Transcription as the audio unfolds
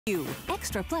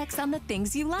Extra flex on the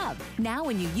things you love. Now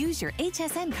when you use your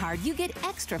HSN card, you get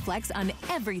extra flex on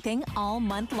everything all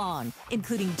month long,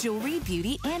 including jewelry,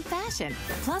 beauty, and fashion.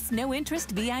 Plus no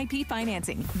interest VIP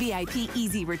financing, VIP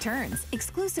easy returns,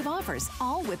 exclusive offers,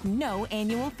 all with no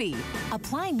annual fee.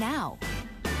 Apply now.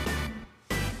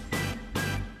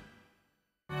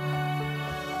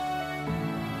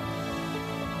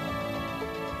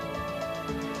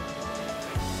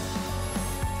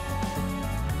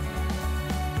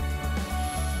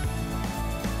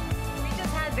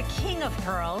 Of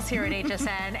pearls here at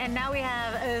HSN, and now we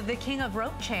have the king of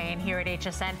rope chain here at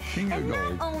HSN. And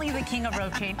not only the king of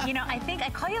rope chain, you know, I think I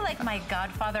call you like my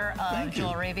godfather of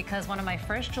jewelry, because one of my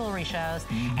first jewelry shows,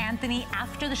 Anthony,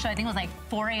 after the show, I think it was like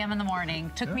 4 a.m. in the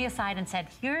morning, took me aside and said,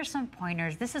 here are some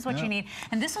pointers, this is what you need.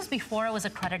 And this was before I was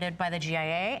accredited by the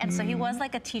GIA, and so he was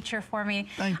like a teacher for me.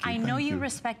 I know you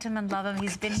respect him and love him.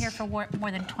 He's been here for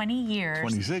more than 20 years.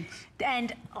 26.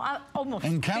 And almost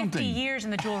 50 years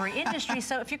in the jewelry industry.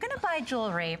 So if you're going to buy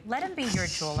jewelry, let him be your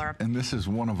jeweler. And this is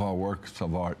one of our works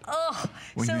of art. Oh,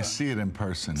 when you see it in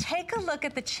person. Take a look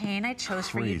at the chain I chose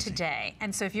for you today.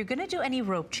 And so if you're going to do any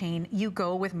rope chain, you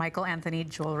go with Michael Anthony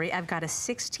Jewelry. I've got a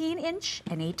 16-inch,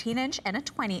 an 18-inch, and a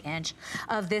 20-inch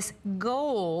of this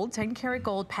gold, 10-karat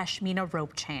gold pashmina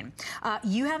rope chain.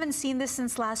 You haven't seen this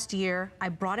since last year. I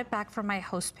brought it back for my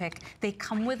host pick. They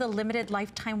come with a limited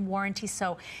lifetime warranty,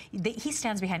 so he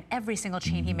stands behind every single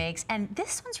chain he makes. And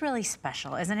this one's really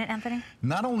special, isn't it, Anthony?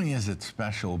 Not only is it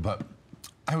special, but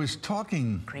I was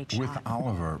talking with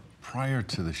Oliver prior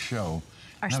to the show.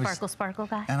 Our sparkle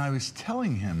guy. And I was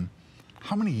telling him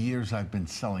how many years I've been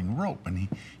selling rope. And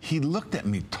he looked at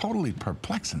me totally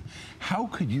perplexed. How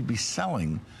could you be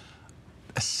selling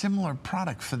a similar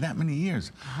product for that many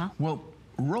years? Well,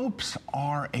 ropes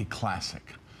are a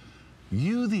classic.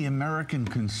 You, the American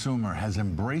consumer, has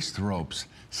embraced ropes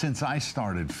since I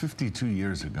started 52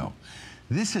 years ago.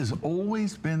 This has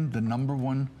always been the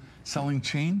 #1 selling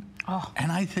chain,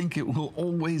 and I think it will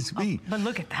always be. But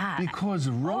look at that. Because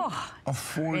rope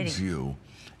affords you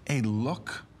a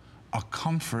look, a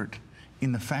comfort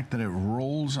in the fact that it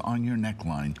rolls on your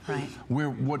neckline. Right.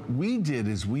 Where what we did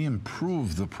is we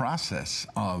improved the process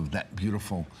of that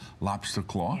beautiful lobster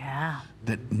claw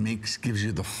that gives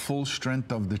you the full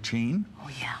strength of the chain. Oh,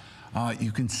 yeah.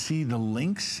 You can see the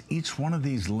links. Each one of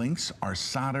these links are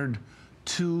soldered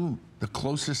to the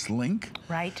closest link.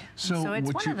 Right. So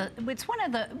it's one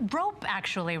of the rope,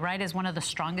 actually, right, is one of the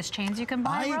strongest chains you can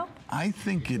buy, rope? I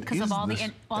think it is. Because of all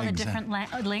the different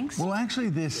links? Well,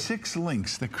 actually, there's 6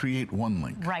 links that create 1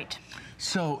 link. Right.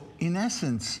 So, in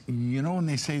essence, you know when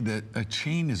they say that a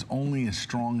chain is only as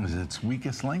strong as its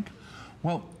weakest link?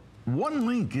 Well, 1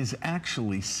 link is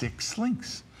actually 6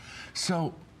 links.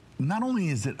 So, not only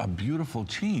is it a beautiful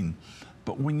chain,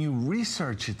 but when you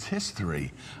research its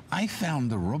history, I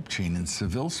found the rope chain in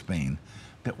Seville, Spain,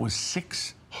 that was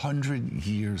 600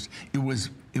 years. It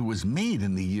was made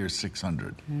in the year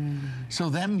 600.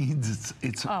 So that means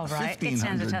it's 1500. It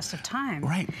stands the test of time.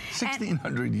 Right,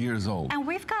 1600 years old. And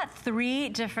we've got 3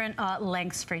 different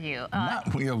lengths for you.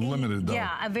 We have limited, though.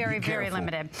 Yeah, very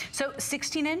limited. So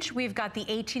 16-inch, we've got the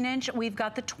 18-inch, we've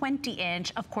got the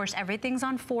 20-inch. Of course, everything's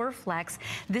on 4 flex.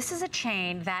 This is a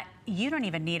chain that you don't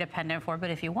even need a pendant for,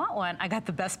 but if you want one, I got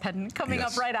the best pendant coming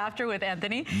up right after with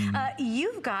Anthony.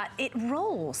 You've got, it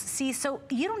rolls. See, so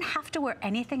you don't have to wear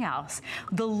anything else.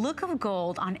 The look of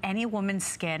gold on any woman's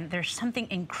skin, there's something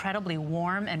incredibly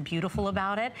warm and beautiful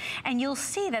about it. And you'll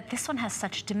see that this one has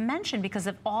such dimension because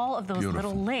of all of those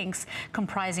little links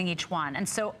comprising each one. And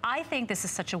so I think this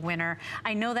is such a winner.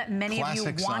 I know that many of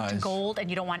you want gold and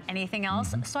you don't want anything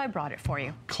else, so I brought it for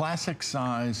you. Classic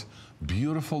size,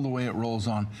 beautiful the way it rolls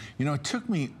on. You know, it took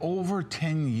me over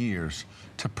 10 years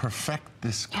to perfect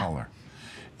this color.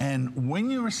 And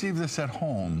when you receive this at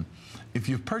home, if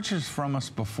you've purchased from us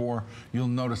before, you'll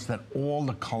notice that all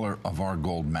the color of our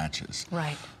gold matches.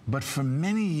 Right. But for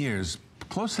many years,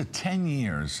 close to 10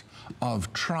 years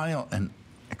of trial and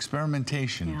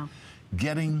experimentation,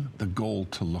 getting the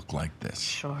gold to look like this.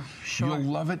 Sure. You'll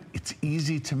love it. It's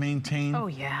easy to maintain. Oh,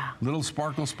 yeah. Little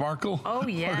sparkle. Oh,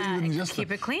 yeah. Or even just keep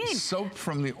it clean. Soap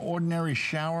from the ordinary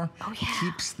shower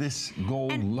keeps this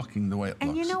gold looking the way it looks.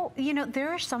 And you know, there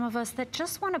are some of us that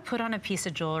just want to put on a piece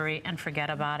of jewelry and forget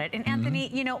about it. And Anthony,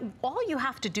 you know, all you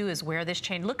have to do is wear this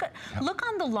chain. Look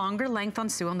on the longer length on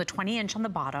Sue, on the 20-inch on the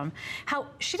bottom, how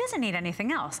she doesn't need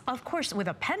anything else. Of course, with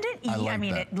a pendant, I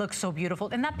mean, it looks so beautiful.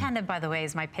 And that pendant, by the way,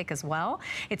 is my pick as well. well.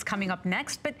 It's coming up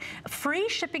next, but free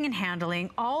shipping and handling,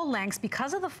 all lengths,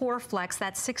 because of the 4 flex.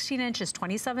 That 16-inch is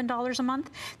 $27 a month,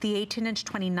 the 18-inch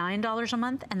 $29 a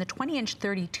month, and the 20-inch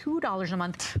 $32 a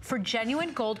month for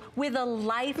genuine gold with a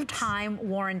lifetime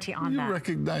warranty on that. You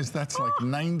recognize that's like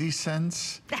 90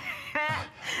 cents?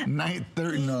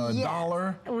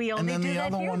 $1. We only and then do the that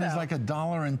other here, one is though. like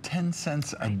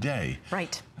 $1.10 a day.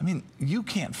 Right. I mean, you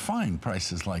can't find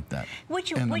prices like that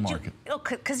in the market.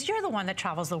 Because you're the one that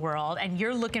travels the world and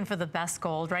you're looking for the best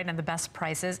gold, right, and the best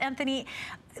prices. Anthony,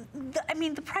 I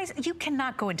mean, the price, you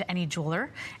cannot go into any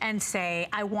jeweler and say,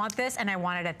 I want this and I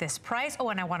want it at this price. Oh,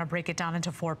 and I want to break it down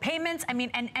into 4 payments. I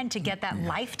mean, and to get that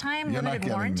lifetime limited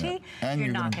warranty, and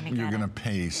you're not going to get it. You're going to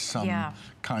pay some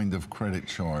kind of credit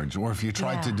charge. Or if you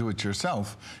try to do it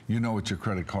yourself, you know what your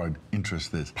credit card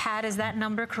interest is. Pat, is that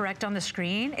number correct on the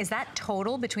screen? Is that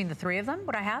total between the 3 of them,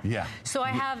 what I have? Yeah. So I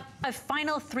have a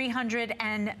final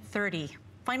 330.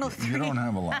 Final 3. You don't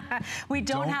have a lot. We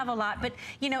don't have a lot, but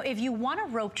you know, if you want a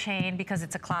rope chain because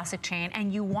it's a classic chain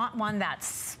and you want one that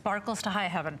sparkles to high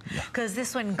heaven, because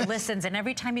this one glistens and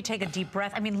every time you take a deep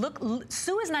breath, I mean, look,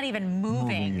 Sue is not even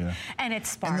moving and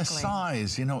it's sparkling. And the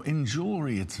size, you know, in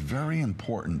jewelry, it's very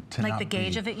important to like the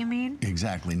gauge of it, you mean?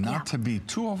 Exactly, not to be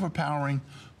too overpowering,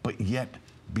 but yet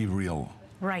be real.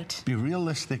 Right. Be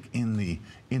realistic in the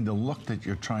look that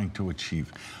you're trying to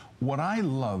achieve. What I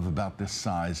love about this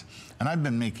size, and I've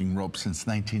been making rope since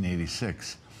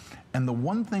 1986, and the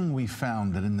one thing we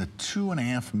found that in the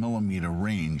 2.5 millimeter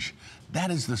range,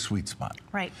 that is the sweet spot.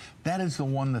 Right. That is the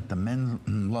one that the men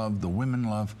love, the women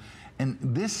love, and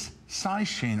this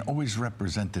size chain always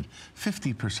represented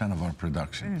 50% of our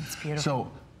production. It's beautiful.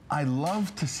 So I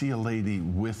love to see a lady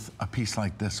with a piece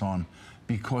like this on,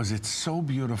 because it's so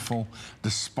beautiful, the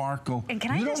sparkle. And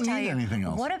can I just tell you, anything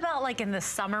else. What about like in the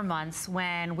summer months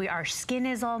when our skin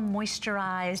is all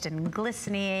moisturized and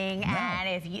glistening,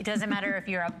 and it doesn't matter if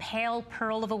you're a pale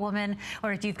pearl of a woman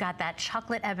or if you've got that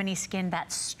chocolate ebony skin,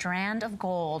 that strand of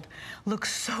gold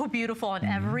looks so beautiful on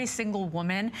every single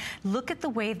woman. Look at the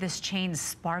way this chain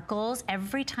sparkles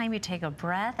every time you take a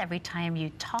breath, every time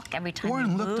you talk, every time you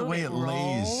move. Look the way it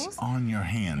lays on your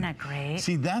hand. Isn't that great?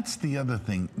 See, that's the other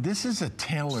thing. This is a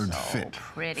tailored fit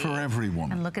for every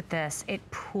woman. And look at this, it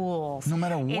pools. No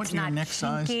matter what your neck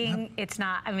size. It's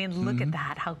not, I mean, look at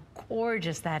that, how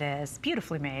gorgeous that is.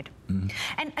 Beautifully made.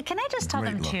 And can I just tell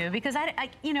them too, because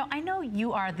you know, I know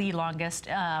you are the longest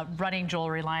running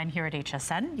jewelry line here at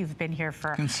HSN. You've been here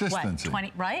for what,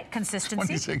 20, right? Consistency.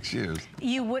 26 years.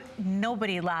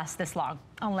 Nobody lasts this long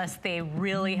unless they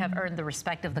really have earned the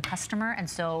respect of the customer. And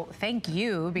so thank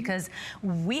you, because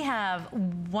we have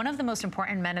one of the most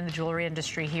important men in the jewelry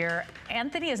industry here.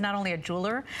 Anthony is not only a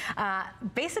jeweler,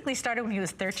 basically started when he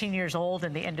was 13 years old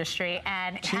in the industry,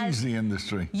 and changed the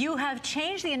industry. You have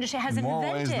changed the industry, has more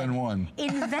invented. Ways than one.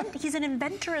 He's an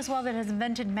inventor as well that has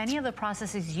invented many of the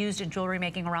processes used in jewelry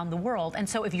making around the world. And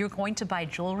so if you're going to buy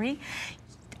jewelry,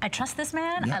 I trust this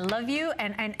man, I love you,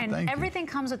 and everything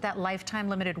comes with that lifetime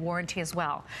limited warranty as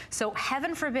well. So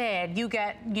heaven forbid you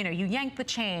get, you know, you yank the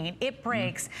chain, it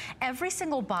breaks. Every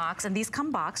single box, and these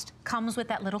come boxed, comes with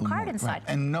that little card inside.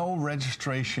 And no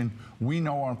registration. We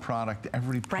know our product.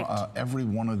 Every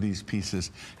one of these pieces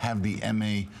have the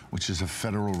MA, which is a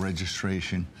federal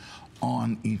registration,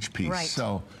 on each piece.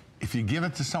 So if you give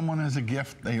it to someone as a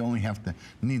gift, they only have to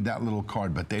need that little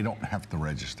card, but they don't have to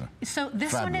register. So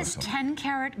this one is 10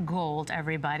 karat gold,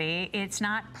 everybody. It's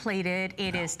not plated,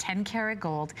 it is 10 karat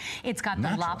gold. It's got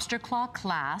the lobster claw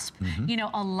clasp. You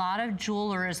know, a lot of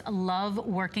jewelers love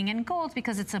working in gold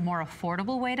because it's a more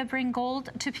affordable way to bring gold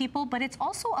to people, but it's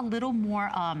also a little more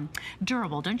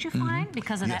durable, don't you find,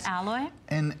 because of that alloy?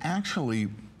 And actually,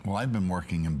 well, I've been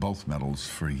working in both metals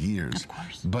for years. Of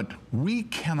course. But we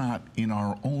cannot, in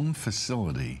our own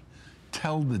facility,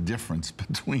 tell the difference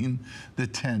between the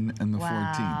 10 and the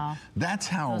 14. That's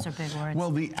how. Those are big words. Well,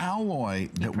 the alloy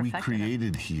that we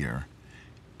created here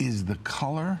is the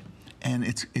color, and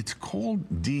it's called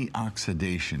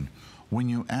deoxidation. When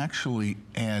you actually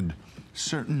add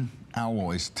certain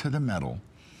alloys to the metal,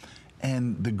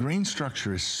 and the grain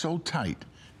structure is so tight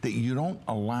that you don't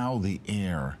allow the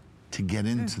air to get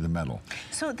into the metal.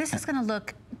 So this is going to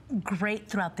look great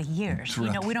throughout the years.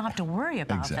 You know, we don't have to worry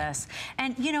about this.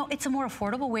 And you know, it's a more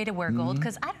affordable way to wear gold,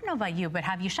 because I don't know about you, but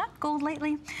have you shopped gold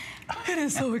lately? It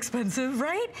is so expensive,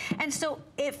 right? And so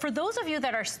for those of you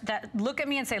that look at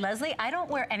me and say, Lesley, I don't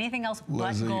wear anything else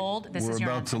but gold, this is your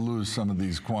we're about to lose some of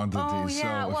these quantities.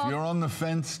 So if you're on the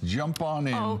fence, jump on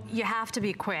in. Oh, you have to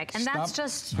be quick. And that's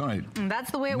just,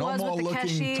 that's the way it was with the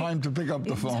Keshi. Time to pick up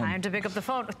the phone. Time to pick up the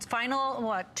phone. Final,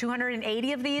 what,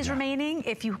 280 of these remaining?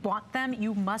 If you want them,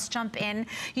 you must jump in.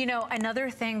 You know, another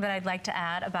thing that I'd like to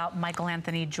add about Michael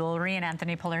Anthony Jewelry and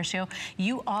Anthony Palercio,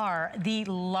 you are the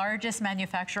largest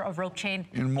manufacturer of rope chain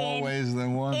in more ways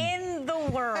than one in the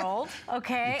world,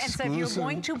 okay? And so if you're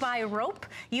going to buy rope,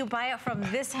 you buy it from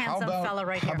this handsome fella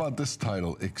right here. How about this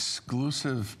title?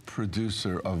 Exclusive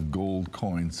producer of gold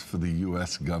coins for the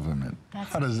U.S. government.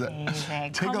 That's how does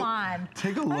amazing. Come on.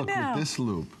 Take a look with this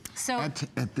loop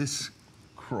at this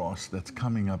cross that's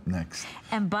coming up next.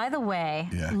 And by the way,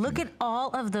 look at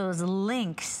all of those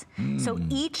links. So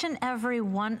each and every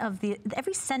one of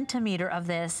every centimeter of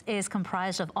this is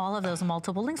comprised of all of those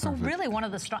multiple links. So really one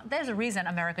of the strong, there's a reason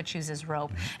America chooses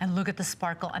rope. And look at the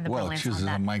sparkle and the brilliance on that. Well, it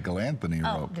chooses a Michael Anthony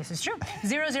rope. Oh, this is true.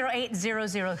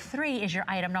 008003 is your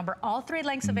item number. All 3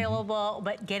 links available,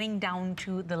 but getting down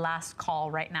to the last call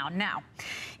right now. Now,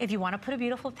 if you want to put a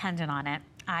beautiful pendant on it,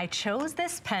 I chose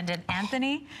this pendant,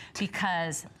 Anthony,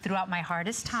 because throughout my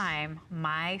hardest time,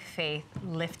 my faith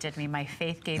lifted me. My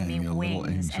faith gave me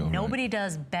wings. And nobody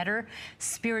does better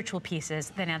spiritual pieces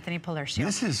than Anthony Palercio.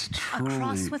 This is truly... a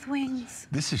cross with wings.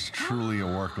 This is truly a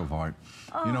work of art.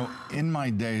 You know, in my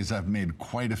days, I've made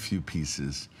quite a few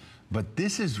pieces, but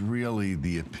this is really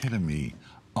the epitome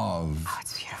of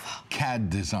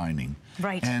CAD designing.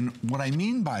 Right. And what I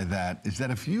mean by that is that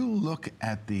if you look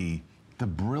at the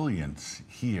brilliance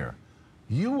here,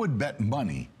 you would bet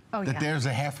money that there's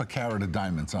a half a carat of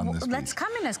diamonds on this piece. Let's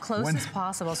come in as close as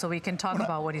possible so we can talk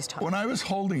about what he's talking about. When I was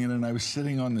holding it and I was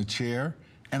sitting on the chair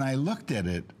and I looked at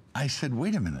it, I said,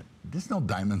 wait a minute, there's no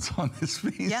diamonds on this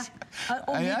piece. Yeah.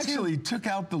 I actually took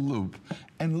out the loop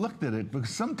and looked at it,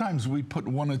 because sometimes we put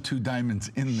 1 or 2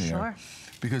 diamonds in there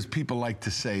because people like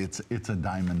to say it's a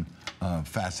diamond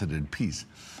faceted piece.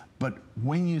 But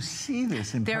when you see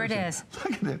this in person, it is.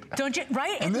 Look at it. Don't you,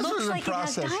 right? And it looks like it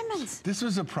has diamonds. This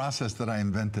was a process that I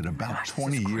invented about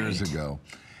 20 years ago.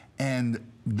 And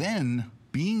then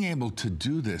being able to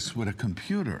do this with a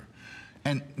computer.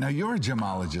 And now you're a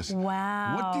gemologist.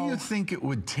 Wow. What do you think it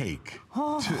would take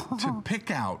to pick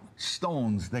out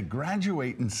stones that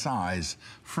graduate in size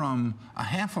from a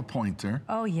half a pointer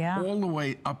all the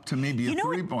way up to maybe a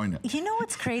 3-pointer? You know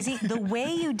what's crazy? The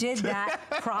way you did that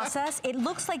process, it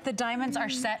looks like the diamonds are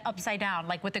set upside down,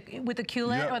 like with the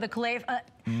culet or the clay.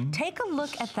 Take a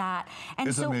look at that. And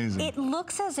it's so amazing. It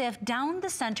looks as if down the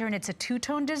center, and it's a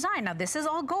 2-tone design. Now this is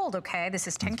all gold, okay? This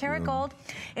is 10 karat gold.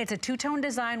 It's a 2-tone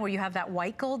design where you have that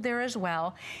white gold there as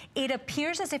well. It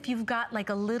appears as if you've got like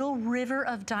a little river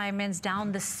of diamonds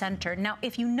down the center. Now,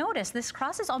 if you notice, this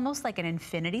cross is almost like an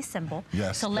infinity symbol.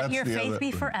 Yes, so let your faith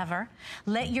be forever.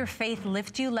 Let your faith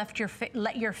lift you.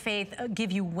 Let your faith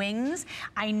give you wings.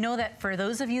 I know that for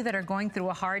those of you that are going through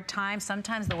a hard time,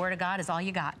 sometimes the Word of God is all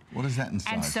you got. What is that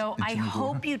inside? And so I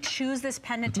hope you choose this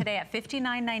pendant today at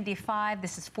 $59.95.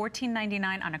 This is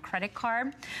 $14.99 on a credit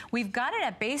card. We've got it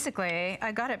at basically,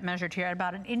 I got it measured here at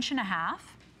about 1.5 inches.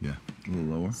 Yeah, a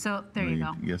little lower. So there you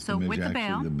go. Yes, so with the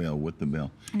bail. With the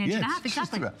bail. 1.5 inches,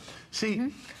 exactly.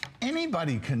 See,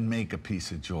 anybody can make a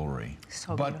piece of jewelry.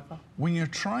 So but beautiful. When you're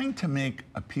trying to make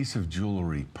a piece of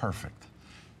jewelry perfect,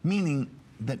 meaning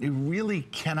that it really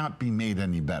cannot be made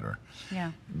any better.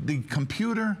 Yeah. The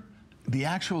computer, the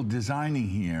actual designing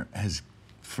here has,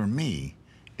 for me,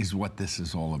 is what this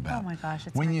is all about. Oh my gosh,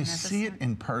 it's when you see it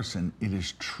in person, it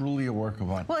is truly a work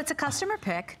of art. Well, it's a customer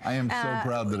pick. I am so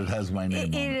proud that it has my name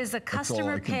on it. It is a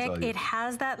customer pick. It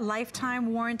has that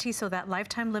lifetime warranty, so that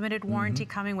lifetime limited warranty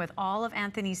coming with all of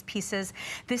Anthony's pieces.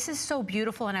 This is so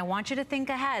beautiful, and I want you to think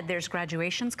ahead. There's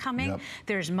graduations coming.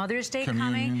 There's Mother's Day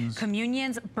coming.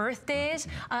 Communions, birthdays.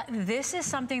 This is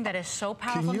something that is so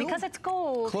powerful because it's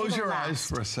gold. Close your eyes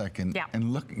for a second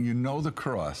and look. You know the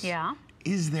cross. Yeah.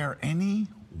 Is there any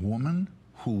woman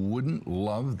who wouldn't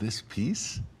love this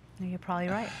piece? You're probably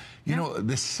right. You know,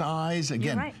 the size,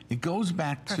 again, it goes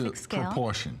back to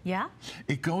proportion. Yeah.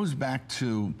 It goes back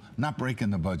to not breaking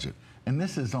the budget. And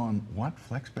this is on what,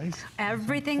 flex base?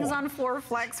 Everything's on 4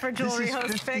 flex for Jewelry Host.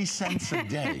 This is 50 cents a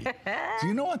day. Do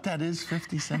you know what that is,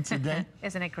 50 cents a day?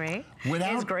 Isn't it great?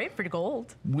 It's great for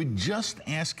gold. With just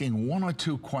asking 1 or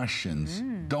 2 questions,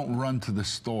 don't run to the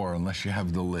store unless you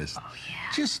have the list. Oh, yeah.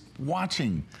 Just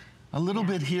watching. A little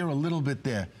bit here, a little bit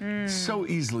there. So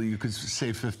easily you could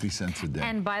save 50 cents a day.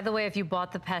 And by the way, if you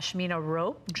bought the pashmina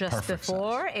rope just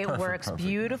before, it works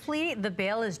beautifully. The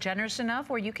bail is generous enough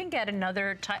where you can get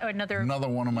another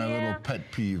one of my little pet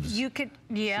peeves. You could,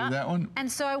 See that one? And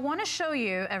so I want to show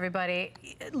you, everybody,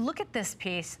 look at this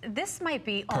piece. This might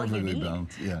be all you need.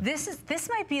 Balanced, This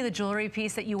might be the jewelry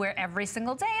piece that you wear every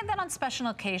single day, and then on special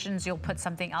occasions you'll put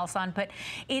something else on. But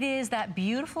it is that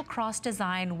beautiful cross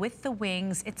design with the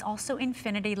wings. It's also also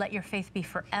infinity, let your faith be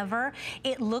forever.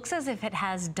 It looks as if it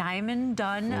has diamond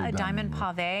done, a diamond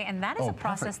pave, and that is a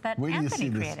process that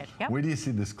Anthony created. Yep. Where do you see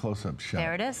this close-up shot?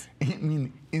 There it is. I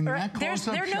mean, in that close-up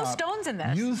shot, there are no stones in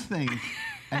this. You think,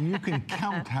 and you can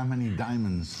count how many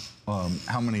diamonds,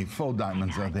 how many faux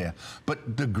diamonds are there.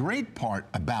 But the great part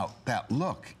about that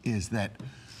look is that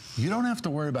you don't have to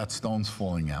worry about stones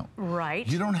falling out. Right.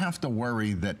 You don't have to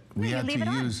worry that we had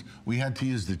to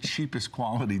use the cheapest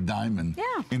quality diamond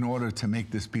in order to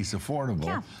make this piece affordable.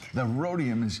 Yeah. The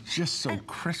rhodium is just so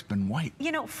crisp and white.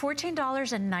 You know,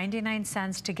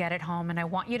 $14.99 to get it home, and I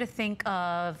want you to think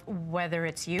of whether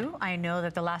it's you. I know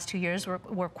that the last 2 years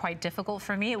were quite difficult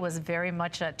for me. It was very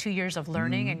much 2 years of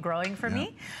learning and growing for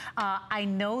me. I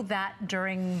know that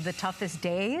during the toughest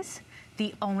days,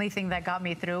 the only thing that got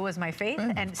me through was my faith,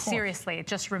 and seriously,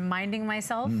 just reminding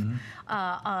myself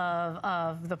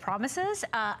of the promises.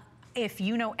 If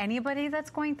you know anybody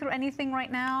that's going through anything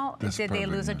right now, did they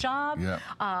lose a job? Yeah.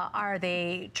 Are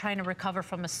they trying to recover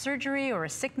from a surgery or a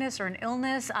sickness or an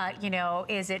illness? You know,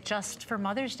 is it just for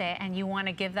Mother's Day and you want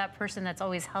to give that person that's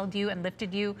always held you and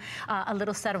lifted you a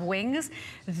little set of wings?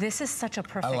 This is such a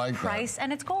perfect price,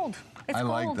 and it's gold. It's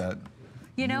gold. I like that.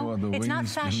 You know, it's not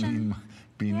fashion.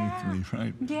 Beneath me,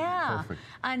 right? Yeah. Perfect.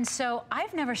 And so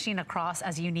I've never seen a cross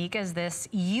as unique as this.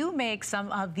 You make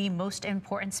some of the most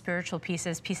important spiritual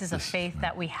pieces of faith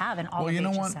that we have in all of HSN. Well, you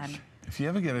know what? If you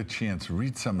ever get a chance,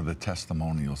 read some of the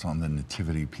testimonials on the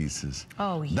nativity pieces.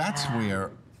 Oh, yeah. That's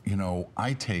where, you know,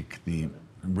 I take the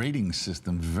rating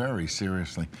system very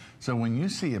seriously. So when you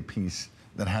see a piece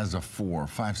that has a 4 or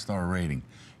 5-star rating,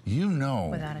 you know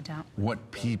without a doubt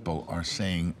what people are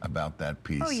saying about that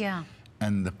piece. Oh, yeah.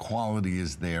 And the quality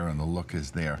is there and the look is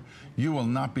there. You will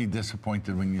not be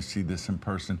disappointed when you see this in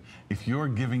person. If you're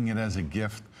giving it as a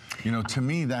gift, you know, to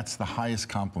me, that's the highest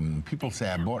compliment. People say,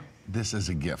 I bought this as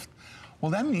a gift. Well,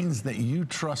 that means that you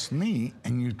trust me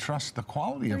and you trust the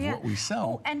quality of what we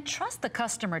sell. Oh, and trust the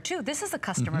customer, too. This is a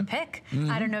customer pick.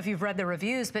 I don't know if you've read the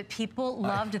reviews, but people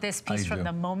loved this piece from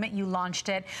the moment you launched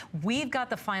it. We've got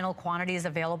the final quantities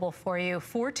available for you.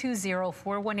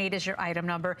 420418 is your item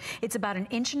number. It's about 1.5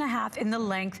 inches in the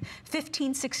length,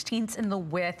 15/16 in the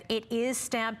width. It is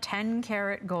stamped 10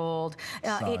 karat gold.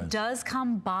 It does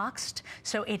come boxed,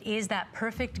 so it is that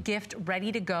perfect gift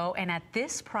ready to go. And at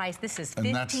this price, this is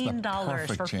 $15.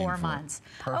 For 4 months.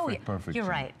 Perfect. You're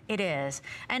right. It is.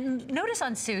 And notice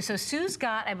on Sue. So Sue's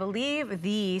got, I believe,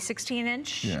 the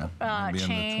 16-inch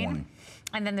chain.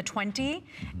 And then the 20,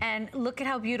 and look at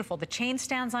how beautiful. The chain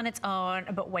stands on its own,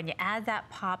 but when you add that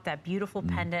pop, that beautiful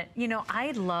pendant, you know,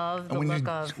 I love the look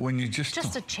of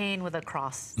just a chain with a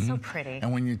cross. So pretty.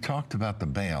 And when you talked about the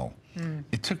bail,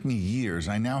 it took me years.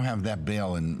 I now have that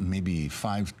bail in maybe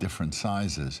 5 different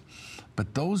sizes,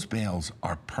 but those bails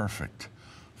are perfect.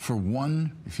 For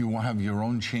one, if you have your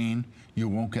own chain, you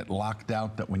won't get locked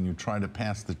out, that when you try to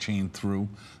pass the chain through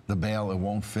the bail, it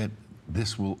won't fit.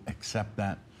 This will accept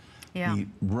that. Yeah. The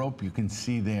rope you can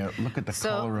see there, look at the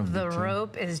color of the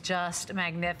rope is just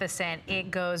magnificent.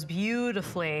 It goes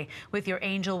beautifully with your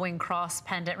angel wing cross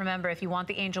pendant. Remember, if you want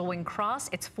the angel wing cross,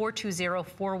 it's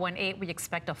 420418. We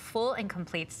expect a full and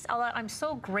complete sellout. I'm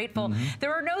so grateful.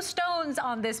 There are no stones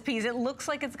on this piece. It looks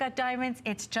like it's got diamonds.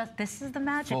 It's just, this is the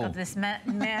magic of this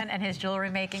man and his jewelry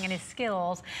making and his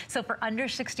skills. So for under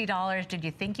 $60, did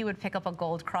you think you would pick up a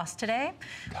gold cross today?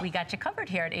 We got you covered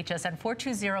here at HSN.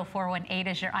 420418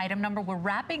 is your item number. We're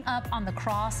wrapping up on the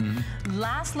cross.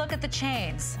 Last look at the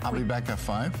chains. I'll be back at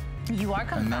 5. You are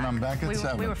coming back. And then I'm back at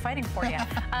 7. We were fighting for you.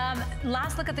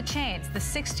 Last look at the chains. The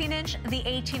 16-inch, the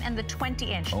 18, and the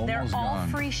 20-inch. They're all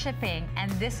free shipping.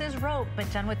 And this is rope,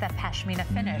 but done with that pashmina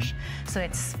finish. So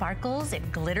it sparkles,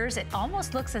 it glitters. It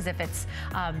almost looks as if it's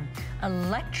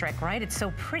electric, right? It's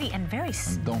so pretty and very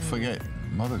smooth. And don't forget,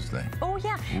 Mother's Day. Oh,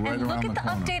 yeah. Right, and look at the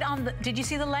update on the, did you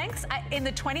see the lengths? In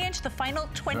the 20-inch, the final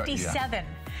 27.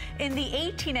 In the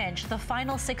 18-inch, the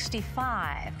final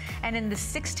 65. And in the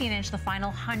 16-inch, the final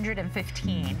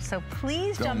 115. So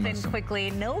please jump in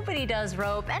quickly. Nobody does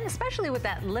rope, and especially with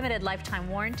that limited lifetime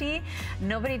warranty,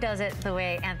 nobody does it the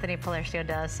way Anthony Palercio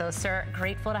does. So, sir,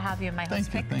 grateful to have you in my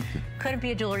host pick. Thank you. Couldn't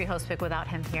be a jewelry host pick without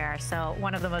him here. So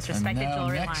one of the most respected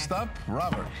jewelry lines. Next up,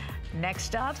 Robert.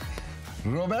 Next up,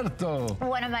 Roberto.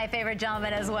 One of my favorite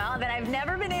gentlemen as well that I've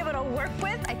never been able to work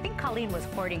with. I think Colleen was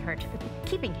hoarding her,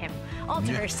 keeping him all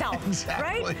to herself,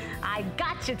 right? I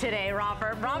got you today,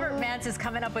 Robert. Robert Mance is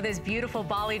coming up with his beautiful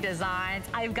Bali designs.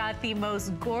 I've got the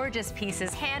most gorgeous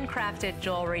pieces, handcrafted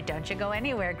jewelry. Don't you go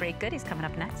anywhere. Great goodies coming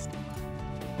up next.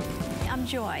 I'm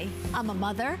joy. I'm a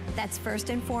mother, that's first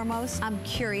and foremost. I'm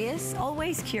curious,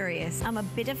 always curious. I'm a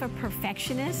bit of a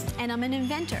perfectionist, and I'm an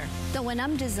inventor. So when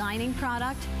I'm designing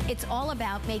product, it's all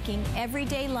about making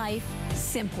everyday life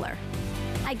simpler.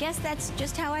 I guess that's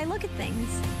just how I look at things.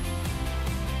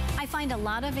 I find a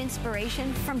lot of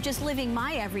inspiration from just living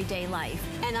my everyday life.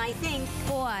 And I think,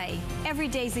 boy, every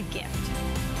day's a gift.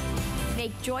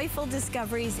 Make joyful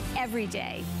discoveries every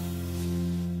day.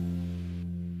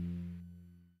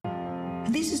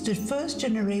 This is the first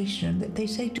generation that they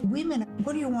say to women,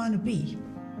 what do you want to be?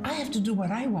 I have to do what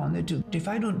I want to do. If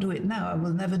I don't do it now, I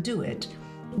will never do it.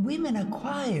 Women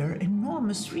acquire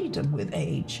enormous freedom with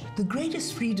age. The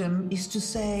greatest freedom is to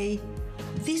say,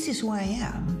 this is who I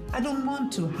am. I don't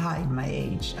want to hide my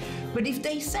age. But if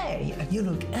they say, you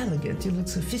look elegant, you look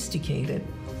sophisticated,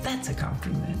 that's a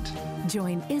compliment.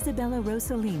 Join Isabella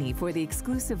Rossellini for the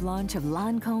exclusive launch of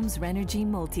Lancome's Renergy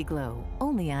Multi-Glow,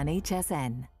 only on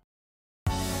HSN.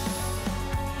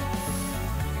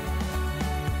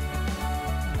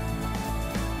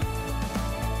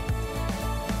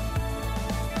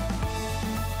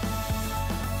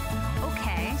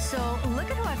 So look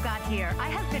at who I've got here. I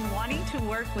have been wanting to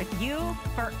work with you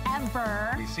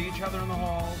forever. We see each other in the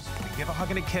halls, we give a hug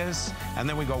and a kiss, and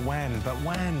then we go, when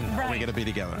are we gonna be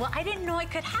together? Well, I didn't know I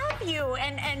could have you,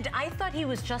 and I thought he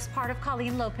was just part of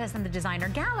Colleen Lopez and the designer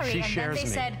gallery. She shares then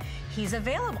they said he's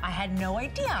available. I had no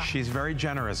idea. She's very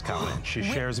generous, Colleen. She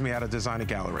shares me at a designer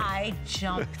gallery. I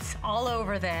jumped all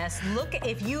over this. Look,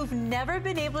 if you've never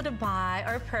been able to buy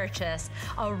or purchase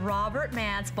a Robert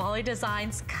Mance Bali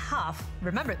Designs cuff,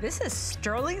 remember, this is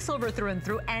sterling silver through and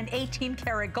through and 18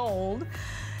 karat gold.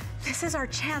 This is our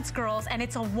chance, girls, and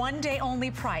it's a one-day only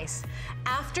price.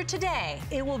 After today,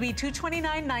 it will be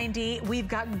 $229.90. We've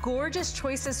got gorgeous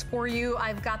choices for you.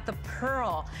 I've got the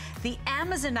pearl, the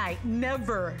Amazonite.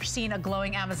 Never seen a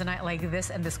glowing Amazonite like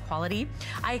this and this quality.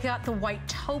 I got the white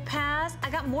topaz. I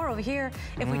got more over here.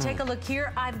 If we take a look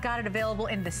here, I've got it available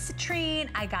in the citrine.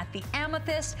 I got the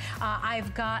amethyst.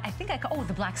 I've got, oh,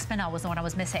 the black spinel was the one I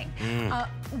was missing.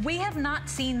 We have not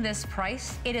seen this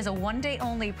price. It is a one-day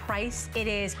only price. It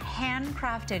is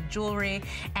handcrafted jewelry,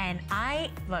 and I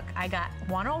got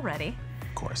one already.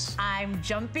 Of course. I'm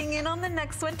jumping in on the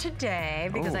next one today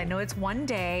because I know it's one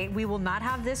day. We will not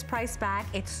have this price back.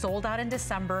 It's sold out in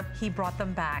December. He brought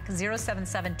them back.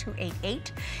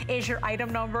 077288 is your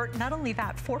item number. Not only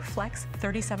that, 4Flex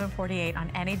 3748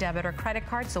 on any debit or credit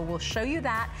card. So we'll show you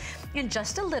that in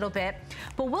just a little bit.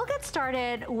 But we'll get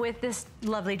started with this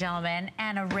lovely gentleman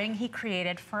and a ring he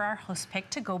created for our host pick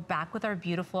to go back with our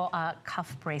beautiful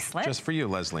cuff bracelet. Just for you,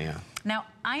 Lesley. Now,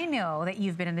 I know that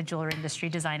you've been in the jewelry industry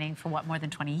designing for what, more than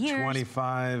 20 years?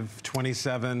 25,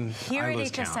 27. Here at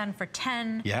HSN for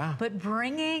 10. Yeah. But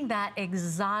bringing that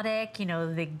exotic, you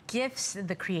know, the gifts,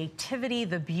 the creativity,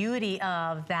 the beauty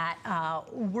of that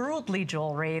worldly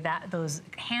jewelry, those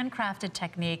handcrafted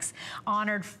techniques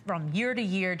honored from year to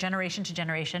year, generation to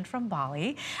generation from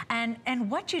Bali.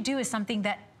 And what you do is something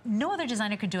that no other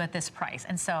designer could do at this price.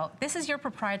 And so this is your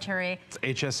proprietary.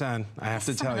 It's HSN, I have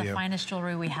to tell you. Some of the finest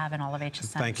jewelry we have in all of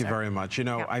HSN. Thank you very much. You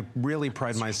know, I really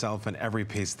pride myself in every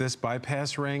piece. This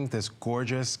bypass ring, this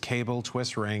gorgeous cable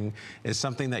twist ring is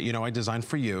something that, you know, I designed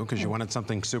for you because you wanted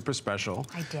something super special.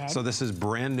 I did. So this is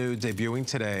brand new, debuting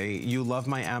today. You love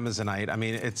my Amazonite. I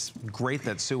mean, it's great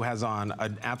that Sue has on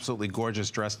an absolutely gorgeous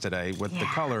dress today with the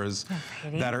colors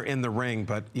that are in the ring.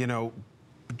 But, you know,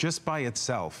 just by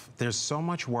itself, there's so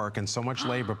much work and so much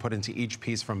labor put into each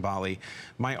piece from Bali.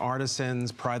 My artisans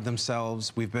pride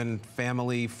themselves. We've been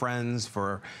family, friends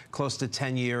for close to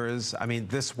 10 years. I mean,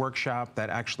 this workshop that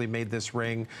actually made this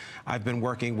ring, I've been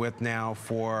working with now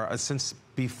for, since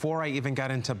before I even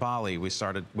got into Bali, we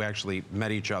actually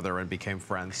met each other and became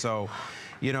friends. So,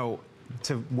 you know,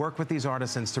 to work with these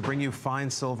artisans, to bring you fine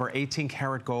silver, 18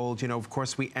 karat gold. You know, of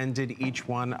course, we ended each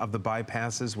one of the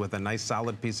bypasses with a nice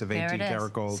solid piece of 18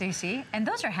 karat gold. So you see, and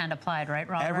those are hand applied, right,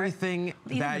 Robert? Everything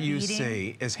that you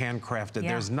see is handcrafted.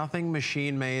 There's nothing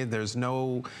machine made. There's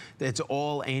no, it's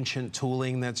all ancient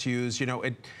tooling that's used. You know,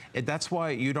 that's why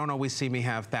you don't always see me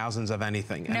have thousands of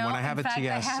anything. And no, when I have in fact,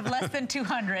 TS, I have less than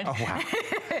 200. Oh, wow.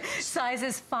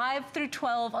 Sizes 5 through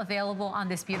 12 available on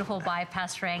this beautiful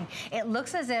bypass ring. It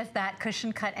looks as if that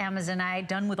cushion cut Amazonite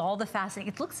done with all the fastening,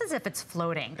 it looks as if it's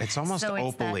floating. It's almost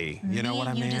opally, you know what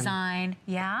I mean? Design,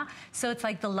 yeah. So it's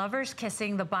like the lovers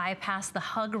kissing, the bypass, the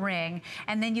hug ring,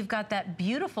 and then you've got that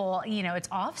beautiful, you know, it's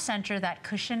off center, that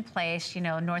cushion place, you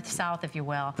know, north-south, if you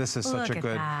will. This is such a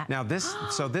good, now this,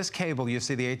 so this cable, you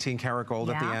see the 18 karat gold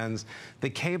at the ends.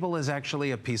 The cable is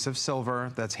actually a piece of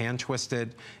silver that's hand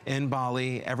twisted in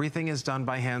Bali. Everything is done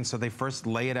by hand, so they first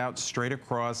lay it out straight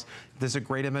across. There's a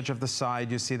great image of the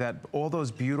side. You see that all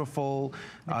those beautiful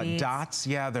dots.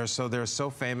 Yeah, they're so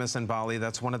famous in Bali.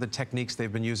 That's one of the techniques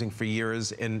they've been using for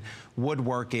years in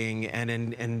woodworking and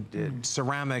in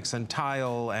ceramics and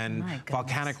tile and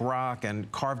volcanic rock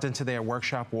and carved into their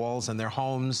workshop walls and their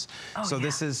homes. So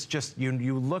this is just,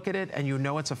 you look at it and you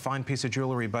know it's a fine piece of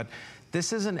jewelry, but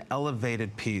this is an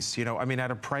elevated piece, you know, I mean,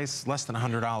 at a price less than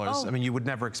 $100, I mean, you would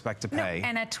never expect to pay. No,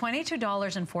 and at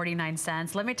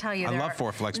 $22.49, let me tell you, I love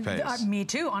 4 flex pays. Me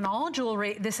too. On all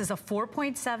jewelry, this is a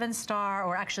 4.7 star,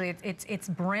 or actually, it's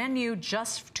brand new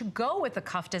just to go with the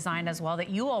cuff design as well that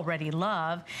you already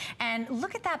love. And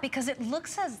look at that, because it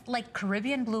looks as like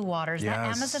Caribbean blue waters.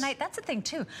 That Amazonite, that's the thing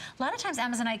too. A lot of times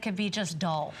Amazonite could be just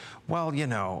dull. Well, you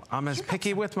know, I'm as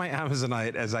picky with my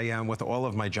Amazonite as I am with all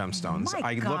of my gemstones.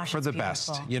 I look for the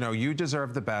best. You know, you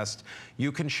deserve the best.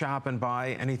 You can shop and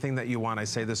buy anything that you want. I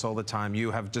say this all the time. You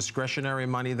have discretionary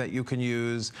money that you can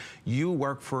use. You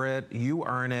work for it. You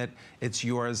earn it. It's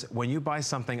yours. When you buy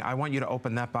something, I want you to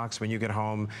open that box when you get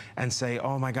home and say,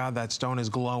 oh my God, that stone is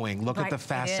glowing. Look at the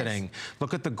faceting.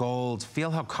 Look at the gold.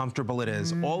 Feel how comfortable it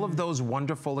is. All of those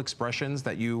wonderful expressions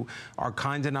that you are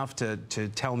kind enough to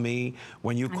tell me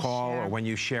when you call or when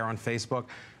you share on Facebook.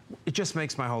 It just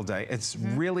makes my whole day. It's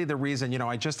really the reason, you know,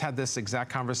 I just had this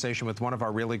exact conversation with one of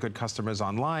our really good customers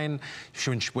online.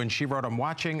 When she wrote, I'm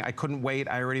watching, I couldn't wait,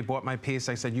 I already bought my piece.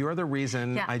 I said, you're the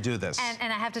reason I do this.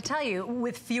 And I have to tell you,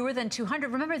 with fewer than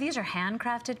 200, remember these are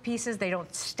handcrafted pieces. They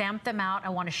don't stamp them out. I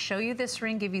want to show you this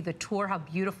ring, give you the tour, how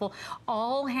beautiful.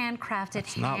 All handcrafted,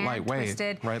 it's not lightweight,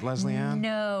 right, Lesley Ann?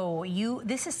 No,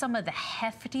 this is some of the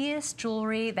heftiest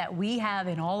jewelry that we have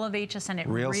in all of HSN. It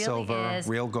real really silver, is.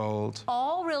 real gold.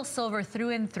 All real silver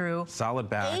through and through. Solid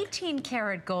back. 18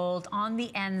 karat gold on the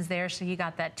ends there, so you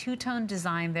got that two-tone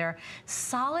design there.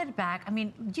 Solid back. I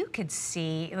mean, you could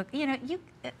see, you know,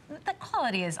 the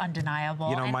quality is undeniable.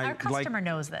 You know, and our customer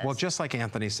knows this. Well, just like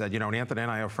Anthony said, you know, and Anthony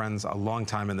and I are friends a long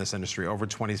time in this industry, over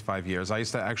 25 years. I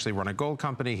used to actually run a gold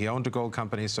company. He owned a gold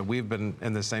company, so we've been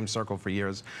in the same circle for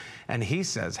years. And he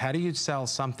says, how do you sell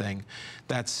something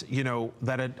that's, you know,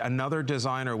 that another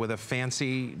designer with a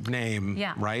fancy name,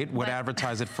 right, would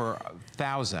advertise it for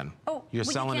 1,000. You're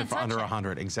selling it for under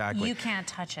 100, exactly. You can't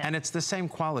touch it. And it's the same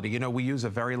quality. You know, we use a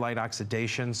very light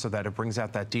oxidation so that it brings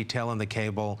out that detail in the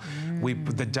cable.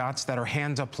 The dots that are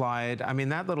hand applied. I mean,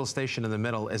 that little station in the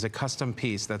middle is a custom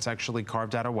piece that's actually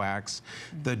carved out of wax.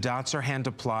 The dots are hand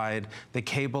applied. The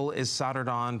cable is soldered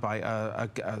on by a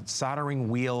soldering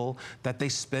wheel that they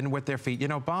spin with their feet. You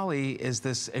know, Bali is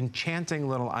this enchanting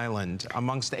little island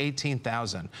amongst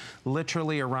 18,000,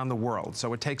 literally around the world.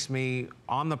 So it takes me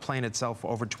on the plane itself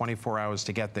over 24 hours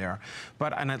to get there.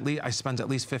 But I spend at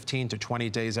least 15 to 20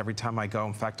 days every time I go.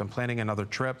 In fact, I'm planning another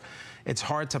trip. It's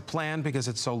hard to plan because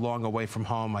it's so long away from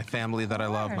home, my family that I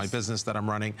love, my business that I'm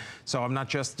running. So I'm not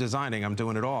just designing, I'm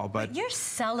doing it all. But you're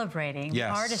celebrating the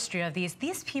artistry of these.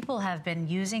 These people have been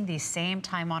using these same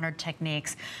time-honored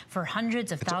techniques for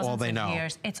hundreds of thousands of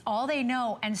years. It's all they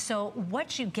know. And so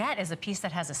what you get is a piece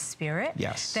that has a spirit,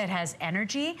 that has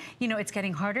energy. You know, it's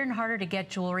getting harder and harder to get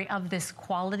jewelry of this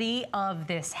quality, of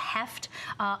this heft.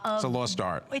 It's a lost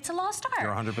art. It's a lost art.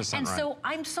 You're 100% right. And so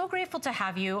I'm so grateful to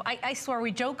have you. I swear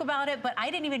we joke about it, but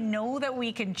I didn't even know that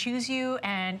we can choose you.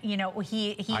 And you know,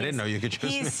 I didn't know you could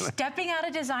choose me. He's stepping out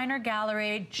of designer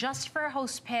gallery just for a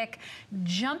host pick.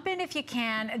 Jump in if you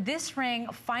can. This ring,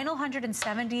 final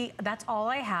 170. That's all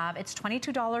I have. It's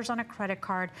 $22 on a credit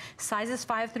card. Sizes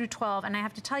 5 through 12. And I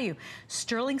have to tell you,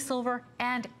 sterling silver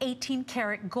and 18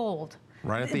 karat gold.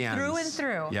 Right at the end. Through and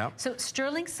through. Yep. So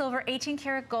sterling silver, 18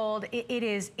 karat gold.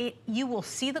 You will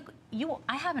see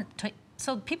I haven't.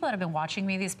 So people that have been watching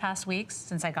me these past weeks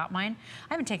since I got mine,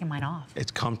 I haven't taken mine off. It's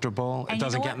comfortable. It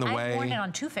doesn't get in the way. I've worn it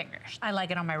on 2 fingers. I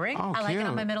like it on my ring. I like it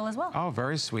on my middle as well. Oh,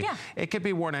 very sweet. Yeah. It could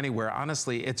be worn anywhere.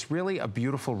 Honestly, it's really a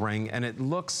beautiful ring, and it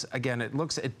looks, again,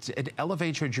 it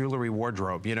elevates your jewelry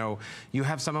wardrobe. You know, you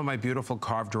have some of my beautiful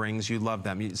carved rings. You love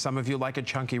them. Some of you like a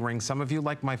chunky ring. Some of you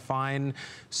like my fine,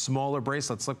 smaller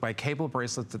bracelets. Look, my cable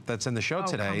bracelet that's in the show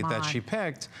today that she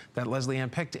picked, that Lesley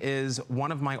Ann picked, is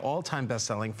one of my all-time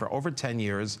best-selling for over 10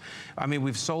 years. I mean,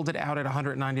 we've sold it out at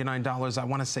 $199, I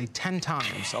want to say 10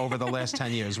 times over the last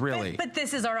 10 years, really. But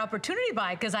this is our opportunity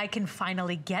buy, because I can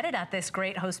finally get it at this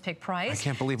great host pick price. I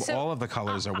can't believe all of the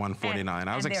colors are $149.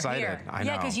 I was excited. I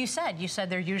know. Yeah, because you said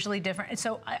they're usually different.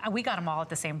 So we got them all at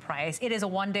the same price. It is a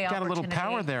one-day opportunity. Got a little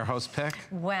power there, host pick.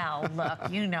 Well, look,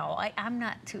 you know, I'm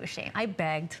not too ashamed. I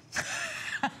begged.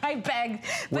 I begged.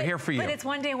 We're here for you. But it's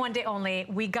one day only.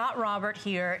 We got Robert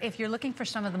here. If you're looking for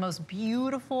some of the most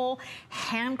beautiful,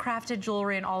 handcrafted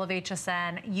jewelry in all of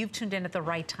HSN, you've tuned in at the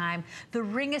right time. The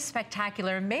ring is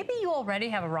spectacular. Maybe you already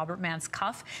have a Robert Mann's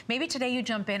cuff. Maybe today you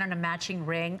jump in on a matching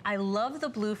ring. I love the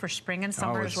blue for spring and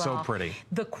summer as well. Oh, it's so pretty.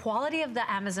 The quality of the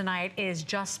Amazonite is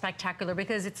just spectacular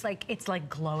because it's like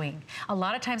glowing. A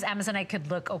lot of times Amazonite could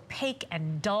look opaque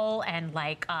and dull and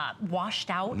like washed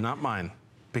out. Not mine.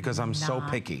 Because I'm so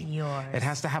picky. Yours. It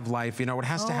has to have life, you know, it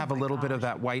has to have a little bit of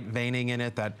that white veining in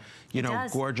it, that, you know,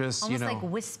 gorgeous, almost you know. like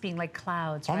wisping, like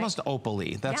clouds, right? Almost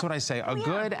opal-y. That's what I say. A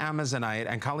good Amazonite,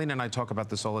 and Colleen and I talk about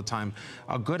this all the time,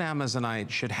 a good Amazonite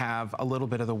should have a little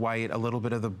bit of the white, a little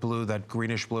bit of the blue, that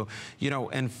greenish blue. You know,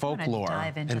 in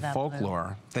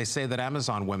folklore, they say that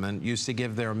Amazon women used to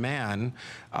give their man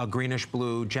a greenish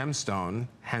blue gemstone,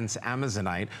 hence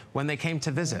Amazonite, when they came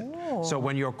to visit. Ooh. So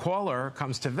when your caller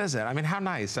comes to visit, I mean, how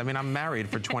nice. I mean, I'm married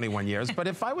for 21 years, but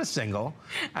if I was single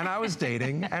and I was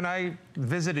dating and I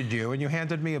visited you and you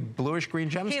handed me a bluish green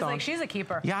gemstone. He's like, she's a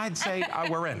keeper. Yeah, I'd say,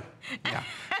 we're in. Yeah.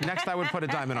 Next, I would put a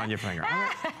diamond on your finger.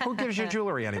 Who gives you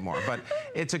jewelry anymore? But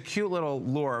it's a cute little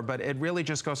lure, but it really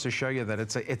just goes to show you that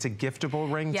it's a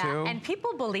giftable ring, too. Yeah, and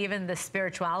people believe in the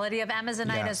spirituality of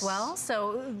Amazonite as well.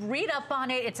 So read up on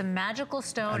it. It's a magical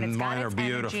stone. And it's mine got its are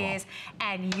beautiful. energies.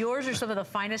 And yours are some of the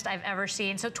finest I've ever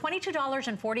seen. So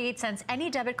 $22.48, any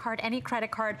debit card, any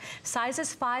credit card,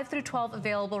 sizes 5 through 12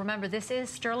 available. Remember, this is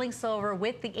sterling silver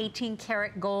with the 18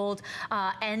 karat gold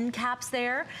end caps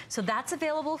there. So that's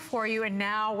available for you. And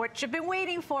now what you've been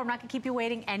waiting for, I'm not gonna keep you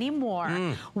waiting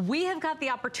anymore. We have got the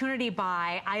opportunity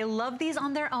by, I love these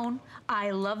on their own.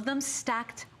 I love them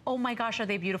stacked. Oh my gosh, are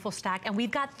they beautiful stack? And we've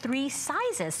got 3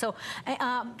 sizes. So,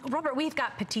 Robert, we've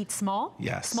got petite small,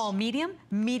 small medium,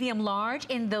 medium large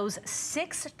in those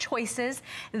 6 choices.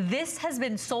 This has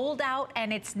been sold out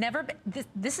and it's never been,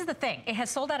 this is the thing. It has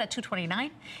sold out at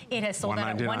 $229. It has sold out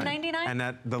at $199. And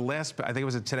at the last, I think it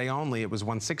was a today only, it was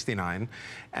 $169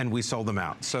 and we sold them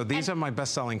out. So these are my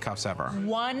best-selling cuffs ever.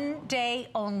 One day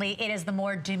only. It is the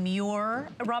more demure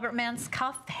Robert Mann's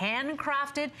cuff,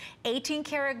 handcrafted, 18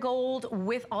 karat gold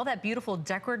with all that beautiful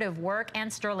decorative work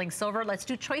and sterling silver. Let's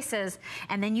do choices,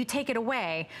 and then you take it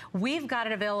away. We've got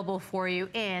it available for you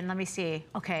in, let me see.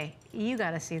 Okay, you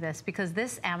gotta see this, because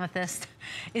this amethyst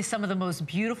is some of the most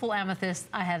beautiful amethyst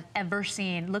I have ever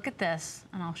seen. Look at this,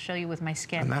 and I'll show you with my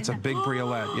skin. And that's a big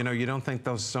briolette. You know, you don't think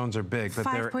those stones are big, but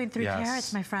they're 5.3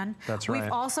 carats, my friend. That's right. We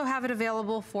also have it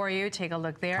available for you. Take a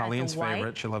look there. Colleen's at the white.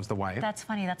 favorite. She loves the white. That's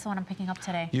funny. That's the one I'm picking up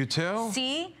today. You too?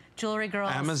 See? Jewelry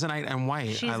girls. Amazonite and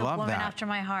white. She's I love a woman that. after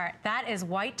my heart. That is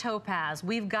white topaz.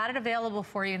 We've got it available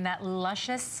for you in that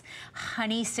luscious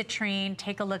honey citrine.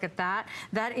 Take a look at that.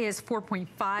 That is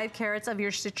 4.5 carats of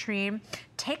your citrine.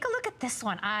 Take a look at this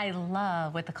one. I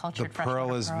love with the cultured The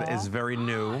pearl is very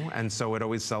new, and so it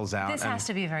always sells out. This has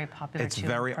to be very popular It's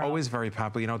too. always very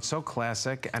popular. You know, it's so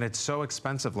classic and it's so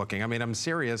expensive looking. I mean, I'm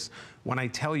serious when I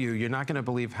tell you, you're not going to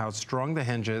believe how strong the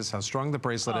hinge is, how strong the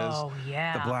bracelet is. Oh,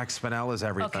 yeah. The black spinel is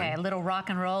everything. Okay, a little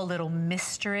rock and roll, a little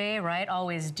mystery, right?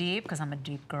 Always deep, because I'm a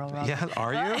deep girl, Robert. Yeah,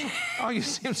 are you? Oh, you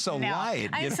seem so light.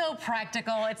 I'm so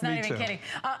practical. It's not even kidding.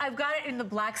 I've got it in the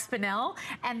black spinel,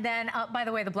 and then, by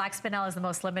the way, the black spinel is the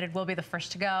most limited. We'll be the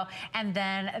first to go. And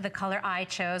then the color I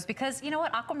chose, because you know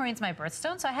what? Aquamarine's my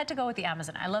birthstone, so I had to go with the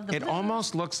Amazon. I love the blue. It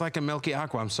almost looks like a milky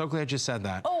aqua. I'm so glad you said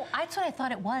that. Oh, that's what I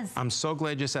thought it was. I'm so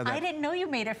glad you said that. I didn't know you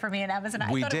made it for me in Amazon.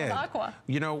 I thought it was aqua.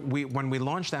 You know, when we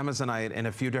launched Amazonite in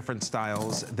a few different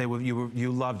styles,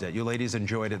 you loved it. You ladies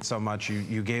enjoyed it so much.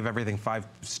 You gave everything 5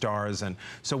 stars. And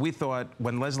so we thought,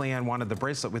 when Lesley Ann wanted the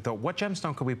bracelet, we thought, what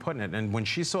gemstone could we put in it? And when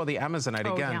she saw the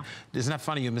Amazonite again, isn't that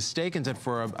funny? You mistaken it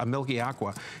for a milky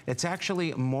aqua. It's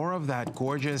actually more of that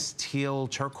gorgeous teal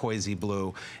turquoisey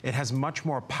blue. It has much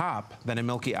more pop than a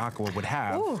milky aqua would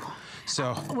have. Ooh.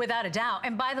 So without a doubt.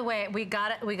 And by the way, we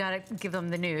gotta give them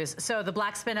the news. So the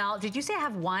black spinel, did you say I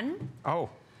have one? Oh.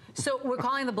 So we're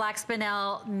calling the black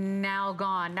spinel now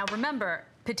gone. Now remember,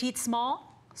 petite small,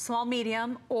 small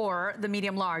medium, or the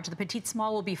medium large. The petite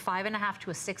small will be 5.5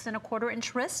 to a 6.25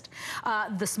 inch wrist.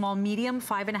 The small medium,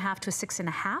 5.5 to a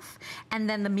 6.5, and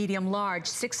then the medium large,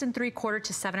 6.75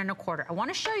 to 7.25. I want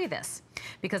to show you this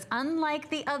because unlike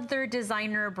the other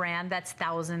designer brand that's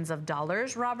thousands of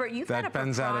dollars, Robert, you've got a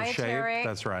bends out of shape.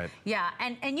 That's right. Yeah,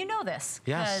 and you know this.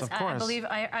 Yes, of course. I believe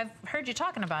I've heard you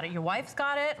talking about it. Your wife's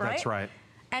got it, right? That's right.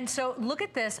 And so look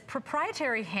at this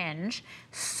proprietary hinge,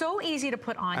 so easy to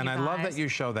put on. And I love that you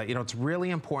show that. You know, it's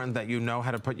really important that you know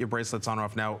how to put your bracelets on or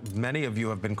off. Now, many of you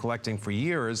have been collecting for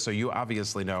years, so you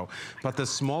obviously know. But the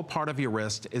small part of your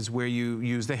wrist is where you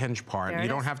use the hinge part. You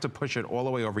don't have to push it all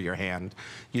the way over your hand.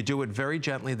 You do it very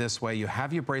gently this way. You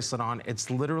have your bracelet on. It's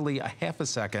literally a half a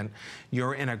second.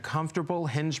 You're in a comfortable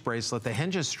hinge bracelet. The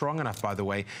hinge is strong enough, by the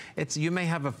way. You may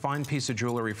have a fine piece of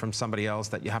jewelry from somebody else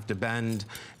that you have to bend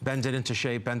it into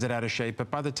shape, bend it out of shape. But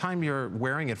by the time you're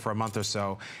wearing it for a month or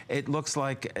so, it looks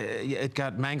like it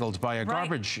got mangled by a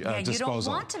garbage disposal. You don't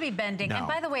want to be bending. No. And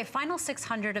by the way, final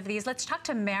 600 of these. Let's talk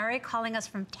to Mary calling us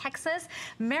from Texas.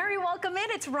 Mary, welcome in.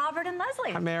 It's Robert and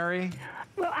Lesley. Hi, Mary.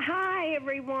 Well, hi,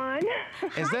 everyone.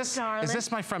 Is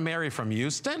this my friend Mary from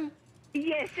Houston?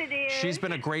 Yes, it is. She's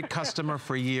been a great customer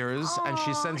for years, and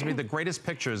she sends me the greatest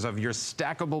pictures of your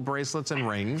stackable bracelets and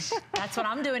rings. That's what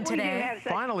I'm doing today.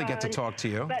 Finally get to talk to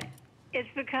you. But it's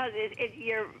because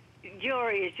your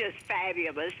jewelry is just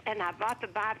fabulous, and I bought the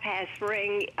bypass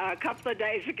ring a couple of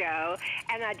days ago,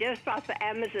 and I just bought the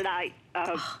Amazonite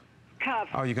cuff.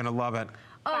 Oh, you're going to love it.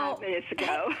 5 minutes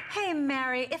ago. Hey,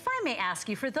 Mary, if I may ask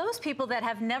you, for those people that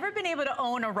have never been able to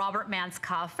own a Robert Mance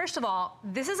cuff, first of all,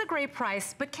 this is a great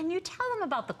price, but can you tell them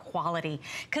about the quality?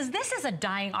 Because this is a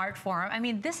dying art form. I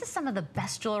mean, this is some of the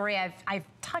best jewelry I've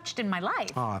touched in my life.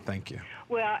 Oh, thank you.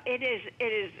 Well, it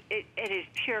is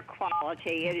pure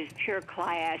quality. It is pure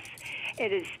class.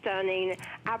 It is stunning.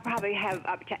 I probably have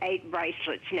up to 8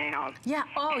 bracelets now. Yeah.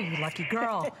 Oh, you lucky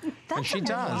girl. And she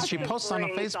does. She posts on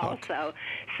Facebook. Also,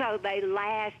 so they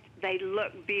last. They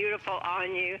look beautiful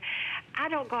on you. I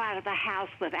don't go out of the house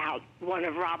without one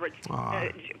of Robert's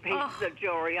pieces of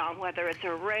jewelry on, whether it's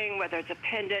a ring, whether it's a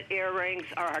pendant, earrings,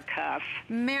 or a cuff.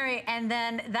 Mary, and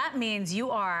then that means you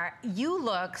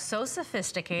look so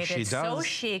sophisticated, she does. So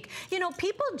chic. You know,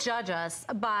 people judge us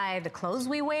by the clothes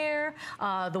we wear,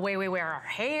 the way we wear our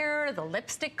hair, the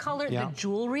lipstick color, the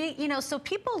jewelry, you know, so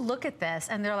people look at this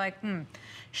and they're like,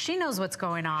 she knows what's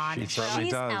going on. She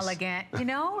certainly does. She's elegant, you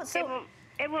know? So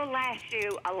it will last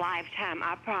you a lifetime,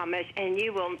 I promise, and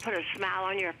you will put a smile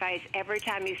on your face every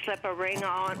time you slip a ring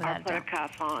on or put a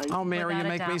cuff on. Oh, Mary, you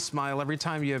make me smile every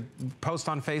time you post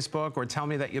on Facebook or tell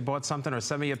me that you bought something or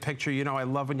send me a picture. You know, I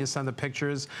love when you send the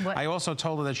pictures. I also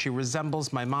told her that she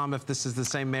resembles my mom, if this is the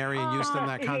same Mary in Houston,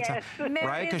 that concept. Yes.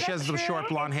 Right? Because she has the short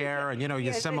blonde hair and, you know,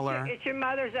 you're similar. It's your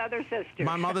mother's other sister.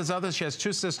 My mother's other, she has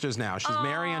 2 sisters now. She's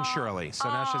Mary and Shirley. So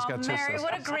now she's got 2 sisters. Mary,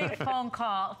 what a great phone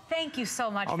call. Thank you so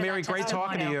much for that. Mary, great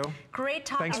talking to you. Great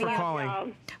talking Thanks to you. for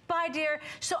calling. Bye, dear.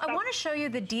 So I want to show you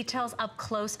the details up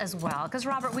close as well, because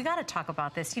Robert, we got to talk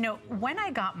about this. You know, when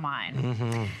I got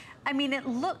mine, I mean,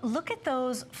 look at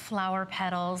those flower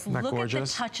petals. Isn't that look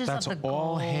gorgeous? At the touches that's of the gold.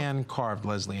 all hand carved,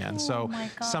 Lesley Ann. So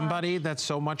somebody that's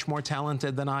so much more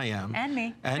talented than I am. And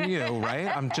me. And you, right?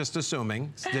 I'm just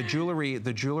assuming. The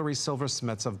jewelry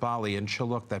silversmiths of Bali in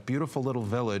Chiluk, that beautiful little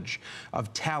village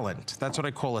of talent. That's what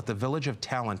I call it, the village of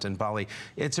talent in Bali.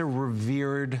 It's a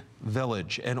revered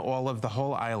village in all of the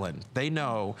whole island. They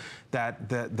know that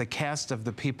the caste of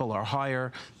the people are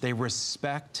higher. They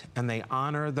respect and they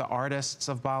honor the artists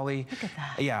of Bali. Look at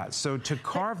that. Yeah, so to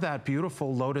carve that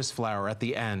beautiful lotus flower at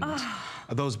the end,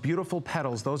 those beautiful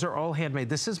petals, those are all handmade.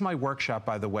 This is my workshop,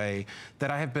 by the way,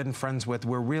 that I have been friends with.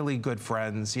 We're really good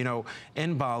friends. You know,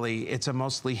 in Bali, it's a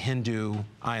mostly Hindu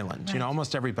island, you know,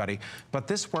 almost everybody. But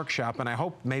this workshop, and I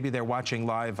hope maybe they're watching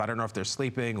live, I don't know if they're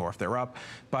sleeping or if they're up,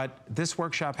 but this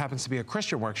workshop happens to be a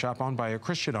Christian workshop owned by a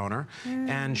Christian owner,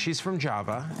 and she's from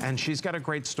Java, and she's got a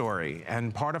great story.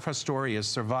 And part of her story is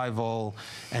survival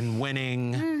and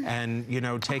winning, and, you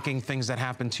know, taking things that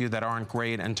happen to you that aren't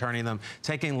great and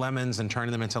taking lemons and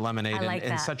turning them into lemonade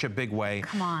in such a big way.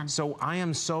 Come on. So I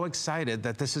am so excited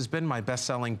that this has been my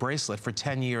best-selling bracelet for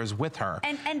 10 years with her.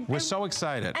 We're so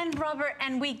excited. And Robert,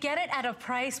 and we get it at a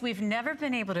price we've never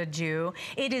been able to do.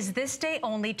 It is this day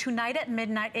only. Tonight at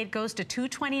midnight, it goes to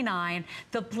 $229.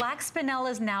 The black spinel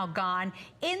is now gone.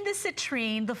 In the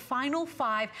citrine, the final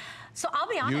 5. So I'll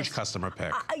be honest. Huge customer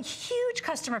pick. A huge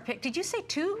customer pick. Did you say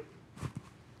 2?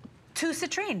 2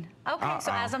 citrine. Okay,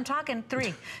 so as I'm talking,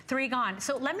 3 gone.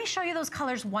 So let me show you those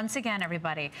colors once again,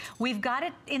 everybody. We've got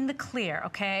it in the clear,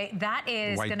 okay? That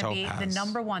is going to be the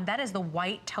 #1. That is the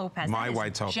white topaz. My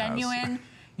white topaz. Genuine.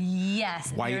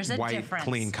 Yes, there's a difference.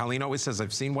 Clean. Colleen always says,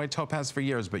 I've seen white topaz for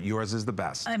years, but yours is the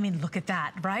best. I mean, look at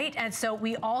that, right? And so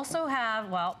we also have,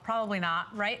 well, probably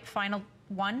not, right? Final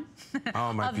 1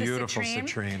 oh, my of beautiful the citrine.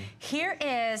 citrine. Here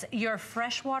is your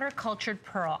freshwater cultured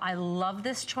pearl. I love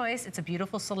this choice. It's a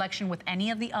beautiful selection with any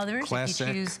of the others. Classic.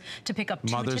 If you choose to pick up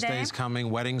 2 Mother's today. Day's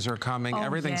coming, weddings are coming,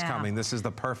 everything's coming. This is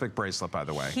the perfect bracelet, by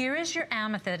the way. Here is your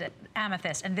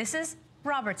amethyst, and this is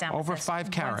Robert's amethyst. Over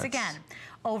 5 carats. Once again,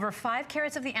 over 5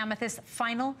 carats of the amethyst,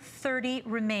 final 30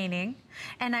 remaining.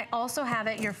 And I also have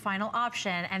it, your final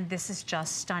option, and this is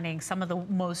just stunning. Some of the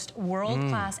most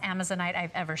world-class Amazonite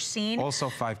I've ever seen. Also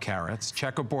 5 carats,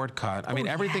 checkerboard cut. I mean,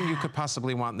 everything you could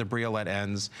possibly want in the briolette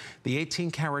ends. The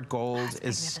 18-karat gold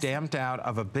is stamped out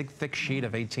of a big, thick sheet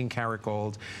of 18-karat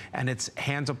gold, and it's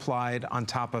hand-applied on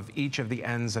top of each of the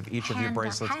ends of each of your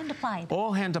bracelets. Hand-applied.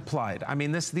 All hand-applied. I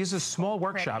mean, these are small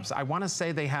workshops. I want to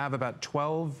say they have about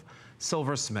 12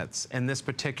 silversmiths in this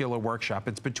particular workshop.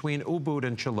 It's between Ubud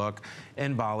and Chiluk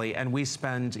in Bali, and we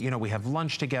spend, you know, we have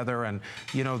lunch together, and,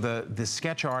 you know, the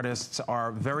sketch artists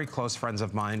are very close friends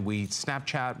of mine. We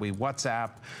Snapchat, we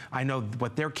WhatsApp. I know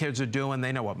what their kids are doing.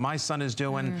 They know what my son is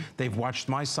doing. They've watched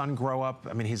my son grow up.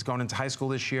 I mean, he's going into high school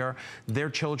this year. Their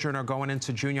children are going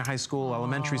into junior high school,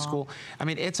 elementary school. I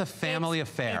mean, it's a family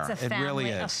affair. It's a it really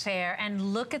is. family affair.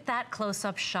 And look at that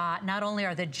close-up shot. Not only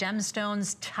are the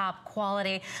gemstones top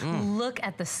quality, look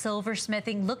at the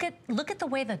silversmithing. Look at the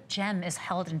way the gem is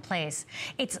held in place.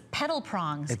 It's petal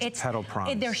prongs. It's petal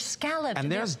prongs. They're scalloped. And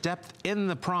there's depth in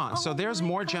the prongs. So there's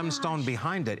more gemstone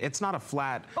behind it. It's not a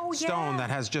flat stone that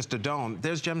has just a dome.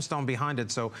 There's gemstone behind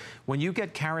it. So when you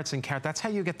get carats and carats, that's how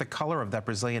you get the color of that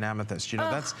Brazilian amethyst. You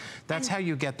know, that's how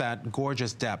you get that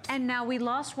gorgeous depth. And now we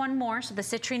lost one more, so the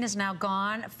citrine is now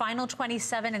gone. Final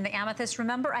 27 in the amethyst.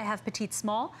 Remember, I have petite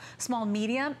small, small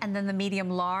medium, and then the medium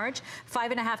large.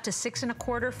 5.5 to 6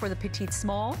 1/4 for the petite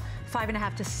small,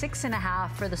 5.5 to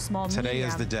 6.5 for the small medium. Today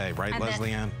is the day, right,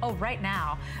 Lesley Ann? Oh, right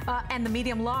now. And the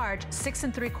medium large, 6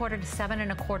 3/4 to 7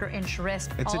 1/4 inch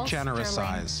wrist. It's all a generous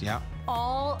sterling, size, yeah.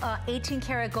 All 18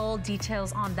 karat gold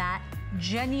details on that.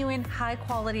 Genuine, high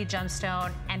quality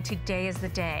gemstone, and today is the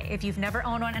day. If you've never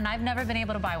owned one, and I've never been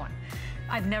able to buy one.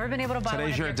 I've never been able to buy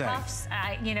Today's one your of day. your cuffs.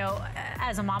 You know,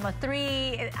 as a mom of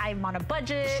 3, I'm on a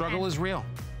budget. Struggle is real.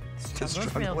 The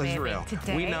struggle is real.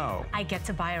 Today, we know. I get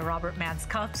to buy a Robert Mans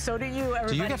cup. So do you,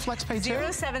 everybody. Do you get flex pay too?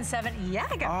 077. Yeah,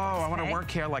 I get I want to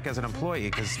work here like as an employee,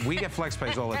 because we get flex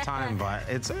pays all the time, but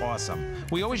it's awesome.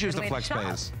 We always use the flex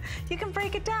pays. You can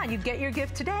break it down. You get your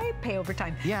gift today, pay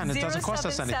overtime. Yeah, and it doesn't cost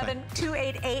us anything.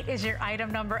 077-288 is your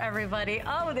item number, everybody.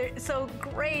 Oh, they're so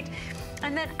great.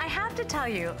 And then I have to tell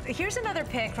you, here's another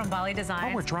pick from Bali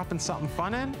Designs. Oh, we're dropping something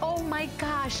fun in? Oh my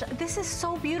gosh, this is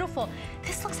so beautiful.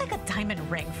 This looks like a diamond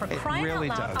ring, for crying out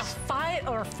loud. Does.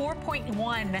 A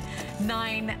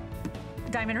 4.19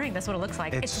 diamond ring. That's what it looks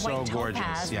like. It's so white gorgeous,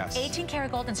 topaz, yes. 18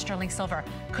 karat gold and sterling silver.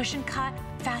 Cushion cut,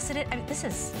 faceted. I mean, this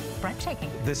is breathtaking.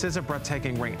 This is a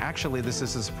breathtaking ring. Actually, this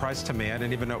is a surprise to me. I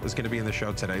didn't even know it was going to be in the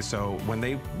show today. So when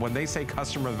they say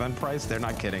customer event price, they're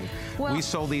not kidding. Well, we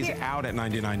sold these out at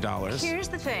 $99. Here's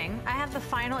the thing. I have the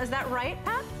final. Is that right,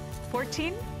 Pat?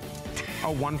 14?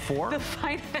 Oh, 1-4? The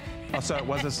final. Oh, so it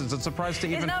was a surprise to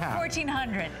even Pat. It's not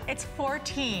 1,400. It's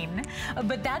 14.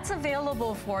 But that's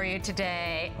available for you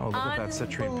today. Oh, look at that citrine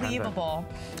pendant. Unbelievable.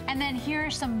 And then here are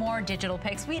some more digital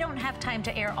picks. We don't have time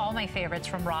to air all my favorites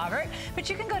from Robert, but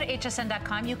you can go to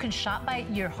hsn.com. You can shop by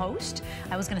your host.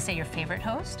 I was going to say your favorite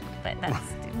host, but that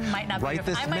might not be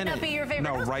I might not be your favorite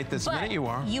host. No, right this minute you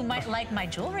are. You might like my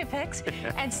jewelry picks.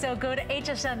 And so go to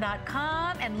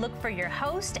hsn.com and look for your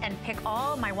host and pick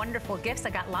all my wonderful gifts. I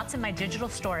got lots in my digital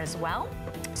store as well.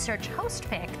 Search host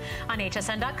pick on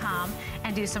hsn.com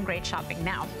and do some great shopping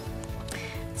now.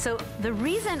 So the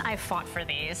reason I fought for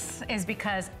these is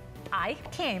because I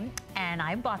came and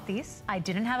I bought these. I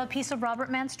didn't have a piece of Robert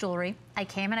Mans jewelry. I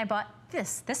came and I bought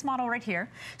this model right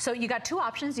here. So you got two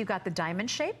options. You've got the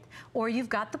diamond shape or you've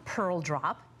got the pearl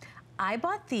drop. I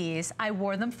bought these, I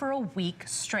wore them for a week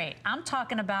straight. I'm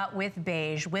talking about with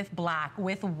beige, with black,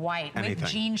 with white, with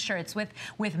jean shirts, with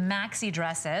maxi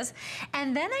dresses.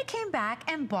 And then I came back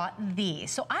and bought these.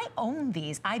 So I own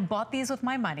these. I bought these with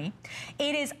my money.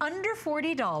 It is under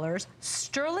 $40,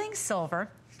 sterling silver,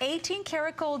 18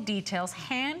 karat gold details,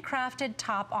 handcrafted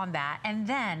top on that. And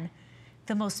then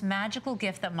the most magical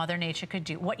gift that Mother Nature could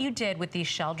do. What you did with these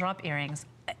shell drop earrings,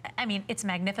 I mean, it's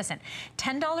magnificent.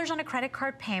 $10 on a credit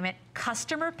card payment,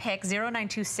 customer pick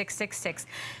 092666.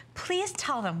 Please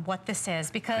tell them what this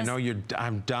is, because I know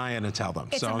I'm dying to tell them.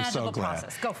 It's so a magical I'm so glad.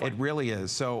 Process. Go for it. It really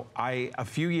is. So a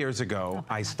few years ago,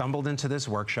 I stumbled into this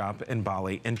workshop in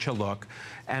Bali, in Chiluk,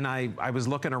 and I was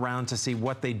looking around to see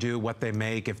what they do, what they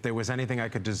make, if there was anything I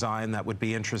could design that would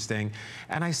be interesting.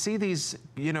 And I see these,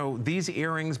 you know, these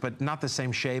earrings, but not the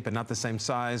same shape and not the same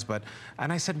size.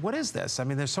 And I said, what is this? I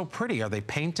mean, they're so pretty. Are they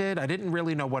painted? I didn't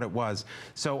really know what it was.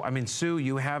 So, I mean, Sue,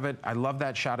 you have it. I love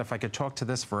that shot. If I could talk to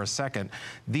this for a second.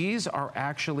 These are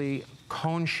actually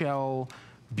cone shell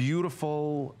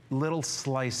beautiful little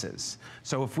slices.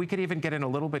 So if we could even get in a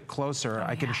little bit closer,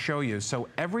 I can show you. So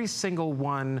every single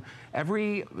one,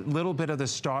 every little bit of the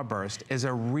starburst is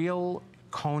a real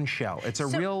cone shell. It's a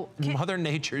real Mother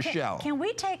Nature shell. Can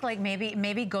we take like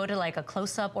maybe go to like a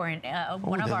close-up or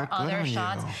one of our other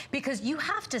shots? Because you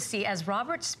have to see, as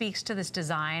Robert speaks to this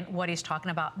design, what he's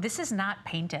talking about. This is not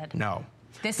painted. No.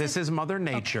 This is Mother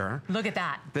Nature. Look at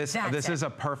that. This is a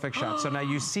perfect shot. So now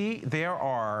you see there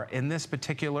are, in this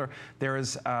particular, there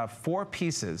is 4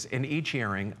 pieces in each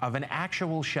earring of an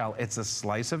actual shell. It's a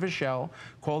slice of a shell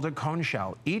called a cone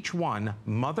shell. Each one,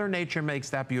 Mother Nature makes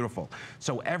that beautiful.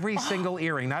 So every single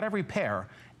earring, not every pair,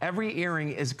 every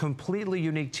earring is completely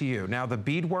unique to you. Now, the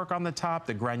beadwork on the top,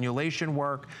 the granulation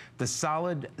work, the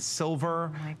solid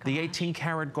silver, the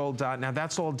 18-karat gold dot, now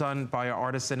that's all done by an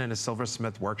artisan in a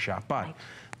silversmith workshop. But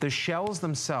the shells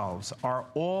themselves are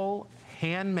all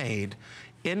handmade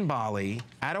in Bali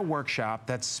at a workshop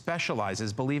that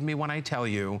specializes, believe me when I tell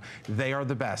you, they are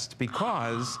the best,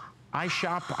 because I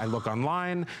shop, I look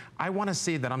online, I want to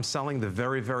see that I'm selling the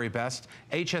very, very best.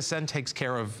 HSN takes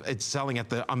care of it's selling at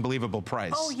the unbelievable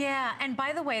price. Oh yeah, and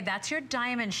by the way, that's your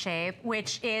diamond shape,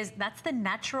 which is, that's the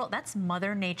natural, that's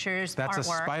Mother Nature's artwork. That's a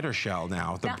spider shell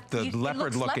now, the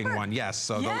leopard-looking one, yes.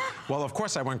 So well, of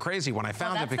course I went crazy when I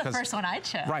found it because— that's the first one I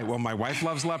chose. Right, well my wife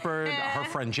loves leopard, her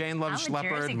friend Jane loves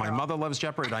leopard, my mother loves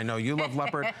jeopard, I know you love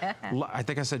leopard. I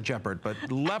think I said jeopard, but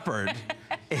leopard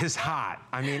is hot.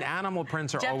 I mean, animal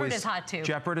prints are always— Jeopard is hot too.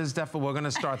 Jeopard is definitely, we're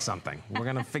gonna start something. We're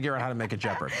gonna figure out how to make a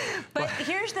jeopard. But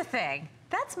here's the thing.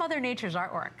 That's Mother Nature's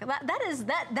artwork.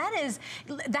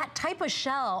 That type of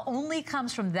shell only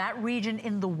comes from that region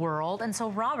in the world. And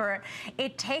so, Robert,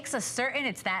 it takes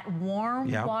it's that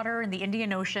warm water in the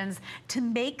Indian Oceans to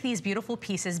make these beautiful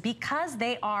pieces, because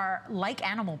they are like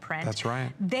animal print. That's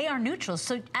right. They are neutrals.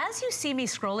 So as you see me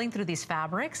scrolling through these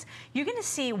fabrics, you're gonna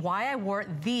see why I wore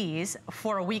these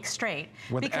for a week straight.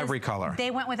 With every color.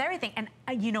 They went with everything. And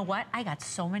you know what? I got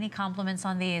so many compliments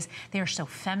on these. They're so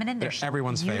feminine. They're so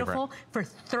everyone's beautiful. favorite. For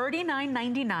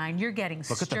 $39.99, you're getting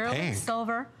sterling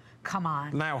silver. Come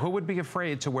on. Now, who would be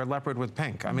afraid to wear leopard with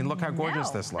pink? I mean, look how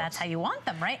gorgeous this looks. That's how you want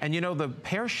them, right? And you know, the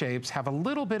pear shapes have a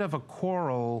little bit of a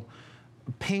coral,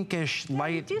 pinkish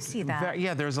light. I do see that.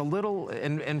 Yeah, there's a little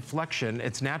inflection.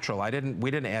 It's natural.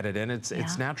 We didn't add it in.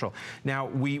 It's natural. Now,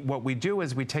 what we do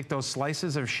is we take those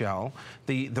slices of shell,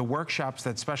 the workshops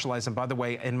that specialize, and by the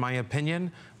way, in my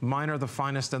opinion, mine are the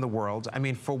finest in the world. I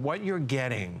mean, for what you're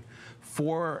getting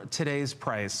for today's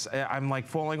price, I'm like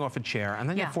falling off a chair, and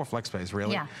then you have 4 flex pays,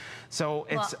 really. Yeah. So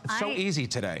it's so easy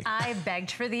today. I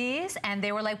begged for these, and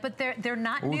they were like, but they're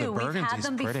not new. We've had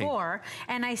them before.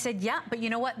 And I said, yeah, but you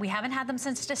know what? We haven't had them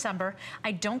since December.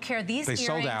 I don't care. These earrings,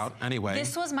 sold out anyway.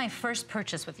 This was my first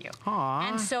purchase with you. Aww.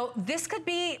 And so this could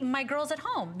be my girls at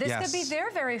home. This could be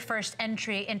their very first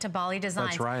entry into Bali designs.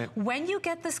 That's right. When you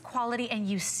get this quality and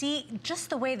you see just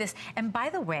the way this, and by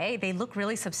the way, they look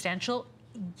really substantial.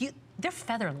 They're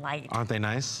feather light. Aren't they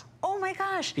nice? Oh my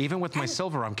gosh. Even with my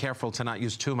silver, I'm careful to not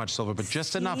use too much silver, but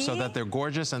just enough so that they're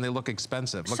gorgeous and they look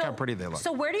expensive. Look how pretty they look.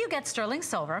 So where do you get sterling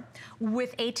silver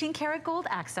with 18-karat gold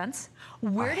accents?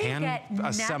 Where do you get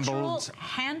natural,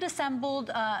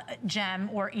 hand-assembled gem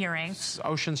or earring?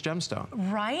 Ocean's gemstone.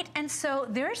 Right? And so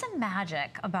there's a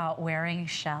magic about wearing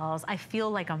shells. I feel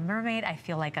like a mermaid. I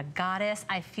feel like a goddess.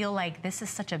 I feel like this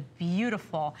is such a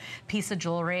beautiful piece of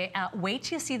jewelry. Wait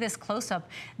till you see this close-up.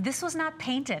 This was not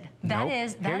painted. That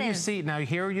is see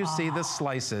the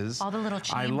slices. All the little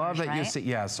chambers, I love that you right? see,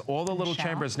 yes, all the little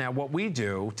chambers. Now, what we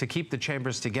do to keep the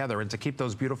chambers together and to keep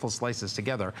those beautiful slices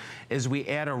together is we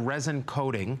add a resin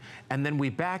coating, and then we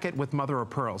back it with mother of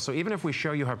pearl. So even if we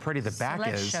show you how pretty the back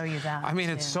is, let's show you that. I mean,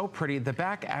 it's so pretty. The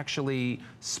back actually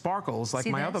sparkles like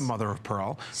my other mother of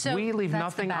pearl. So we leave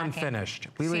nothing unfinished.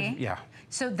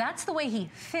 So that's the way he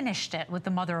finished it with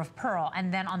the mother of pearl,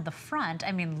 and then on the front,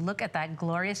 I mean, look at that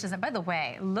glorious design. By the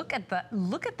way, look at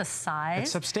the size.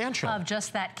 It's substantial. Of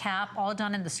just that cap, all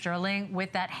done in the sterling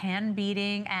with that hand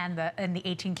beading and the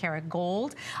 18-karat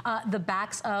gold. The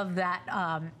backs of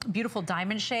that beautiful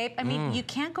diamond shape. I mean, you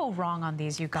can't go wrong on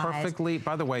these, you guys. Perfectly.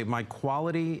 By the way, my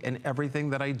quality in everything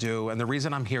that I do, and the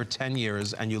reason I'm here 10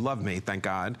 years, and you love me, thank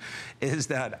God, is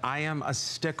that I am a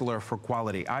stickler for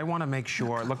quality. I want to make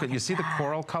sure. Look at you see the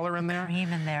coral color in there.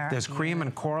 Cream in there. There's cream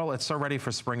and coral. It's so ready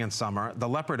for spring and summer. The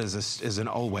leopard is an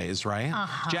always, right?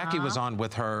 Jackie was on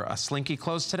with her Slinky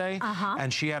clothes today,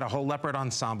 and she had a whole leopard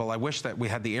ensemble. I wish that we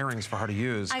had the earrings for her to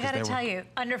use. I gotta tell you,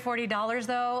 under $40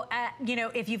 though, you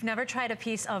know, if you've never tried a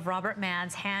piece of Robert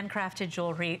Mann's handcrafted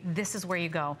jewelry, this is where you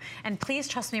go. And please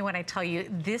trust me when I tell you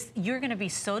this, you're gonna be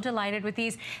so delighted with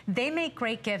these. They make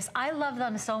great gifts. I love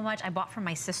them so much. I bought for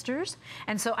my sisters.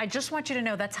 And so I just want you to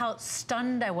know that's how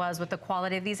stunned I was with the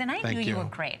quality of these. And I knew you were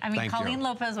great. I mean, Colleen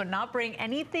Lopez would not bring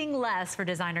anything less for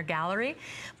Designer Gallery.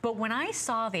 But when I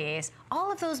saw these,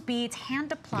 all of those beads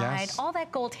hand applied, all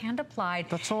that gold hand applied.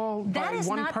 That's all by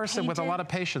one person with a lot of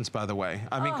patience, by the way.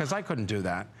 I mean, because I couldn't do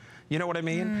that. You know what I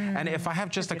mean? And if I have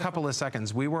just a couple of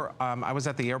seconds, we were, I was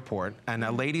at the airport and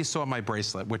a lady saw my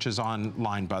bracelet, which is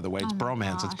online, by the way. It's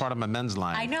Bromance. It's part of my men's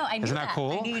line. I know, I knew Isn't that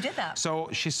cool? I knew you did that. So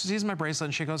she sees my bracelet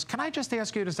and she goes, can I just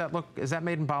ask you, does that look, is that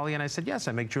made in Bali? And I said, yes,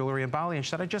 I make jewelry in Bali. And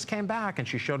she said, I just came back. And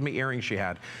she showed me earrings she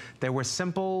had. They were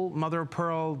simple, mother of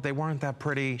pearl. They weren't that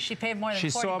pretty. She paid more than 40 She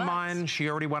saw bucks. Mine. She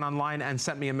already went online and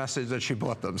sent me a message that she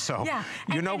bought them. So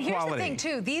you know and quality. Here's the thing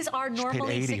too, these are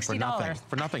normally $80 $60.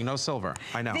 For nothing, no silver.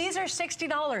 I know. These are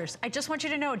 $60. I just want you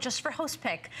to know, just for Host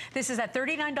Pick, this is at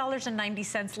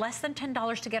 $39.90, less than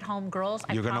 $10 to get home. Girls,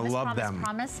 I You're promise, gonna love promise, them.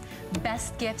 promise,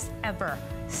 best gifts ever.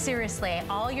 Seriously,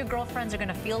 all your girlfriends are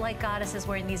gonna feel like goddesses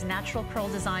wearing these natural pearl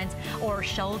designs or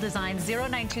shell designs.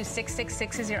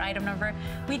 092666 is your item number.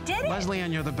 We did it. Leslie,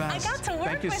 and you're the best. I got to work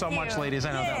Thank you with so much, ladies.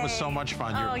 I know that was so much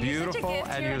fun. You're beautiful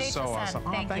and you're so awesome.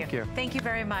 Oh, thank you. Thank you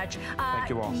very much.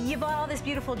 Thank you all. You bought all this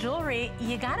beautiful jewelry.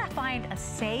 You gotta find a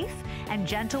safe and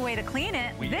gentle way to clean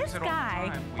it. This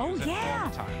guy,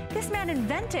 this man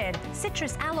invented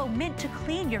citrus, aloe, mint to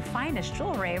clean your finest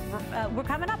jewelry. We're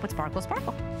coming up with Sparkle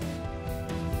Sparkle.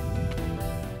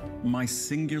 My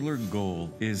singular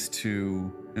goal is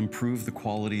to improve the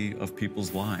quality of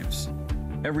people's lives.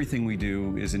 Everything we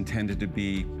do is intended to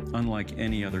be unlike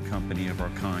any other company of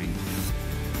our kind.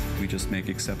 We just make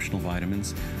exceptional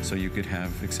vitamins so you could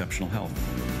have exceptional health.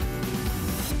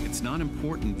 It's not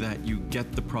important that you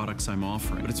get the products I'm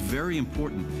offering, but it's very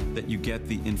important that you get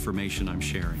the information I'm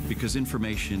sharing, because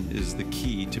information is the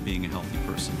key to being a healthy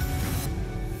person.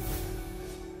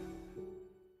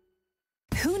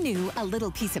 Who knew a little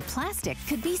piece of plastic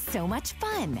could be so much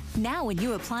fun? Now when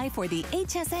you apply for the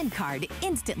HSN card,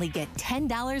 instantly get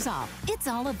 $10 off. It's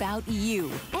all about you.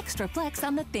 Extra flex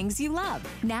on the things you love.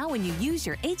 Now when you use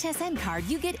your HSN card,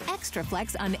 you get extra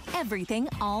flex on everything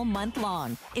all month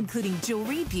long, including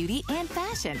jewelry, beauty, and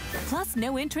fashion. Plus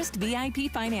no interest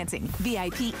VIP financing,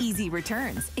 VIP easy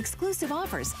returns, exclusive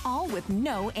offers, all with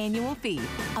no annual fee.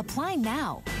 Apply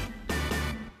now.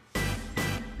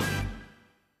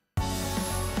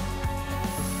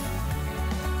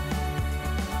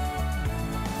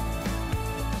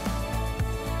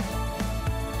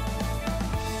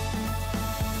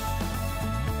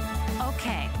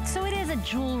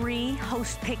 Jewelry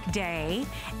Host Pick Day,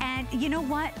 and you know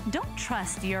what? Don't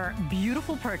trust your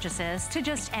beautiful purchases to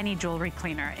just any jewelry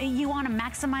cleaner. You want to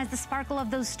maximize the sparkle of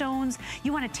those stones.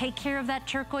 You want to take care of that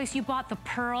turquoise. You bought the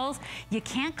pearls. You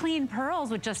can't clean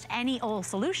pearls with just any old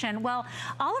solution. Well,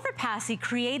 Oliver Passy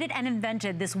created and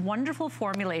invented this wonderful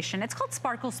formulation. It's called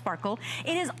Sparkle Sparkle.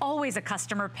 It is always a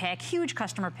customer pick, huge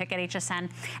customer pick at HSN,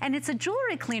 and it's a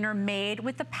jewelry cleaner made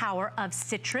with the power of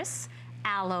citrus,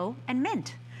 aloe, and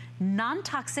mint.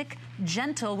 Non-toxic,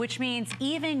 gentle, which means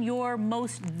even your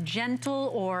most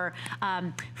gentle or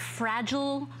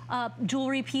fragile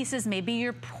jewelry pieces, maybe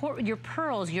your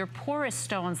pearls, your porous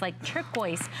stones like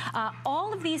turquoise,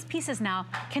 all of these pieces now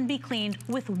can be cleaned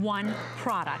with one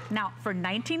product. Now, for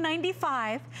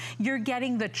 $19.95, you're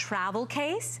getting the travel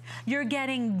case. You're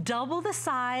getting double the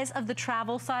size of the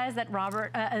travel size that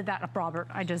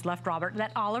that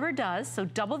Oliver does, so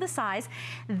double the size.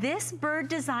 This bird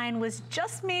design was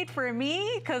just made for me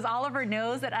because Oliver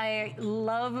knows that I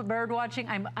love bird watching.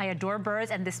 I adore birds,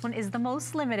 and this one is the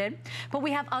most limited. But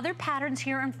we have other patterns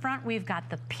here in front. We've got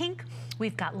the pink,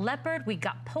 we've got leopard, we've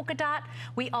got polka dot.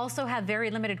 We also have very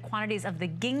limited quantities of the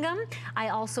gingham. I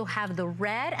also have the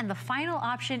red, and the final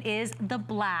option is the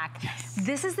black. Yes.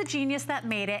 This is the genius that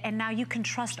made it, and now you can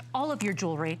trust all of your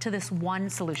jewelry to this one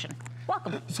solution.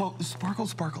 Welcome. So Sparkle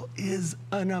Sparkle is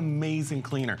an amazing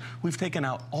cleaner. We've taken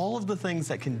out all of the things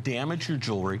that can damage your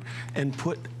jewelry and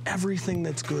put everything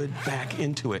that's good back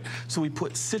into it. So we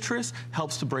put citrus,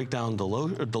 helps to break down the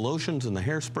lotions and the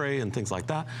hairspray and things like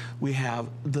that. We have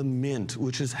the mint,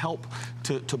 which is help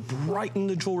to brighten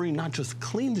the jewelry, not just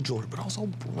clean the jewelry, but also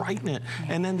brighten it.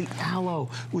 Yeah. And then the aloe,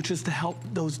 which is to help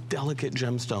those delicate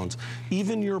gemstones,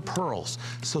 even your pearls.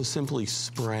 So simply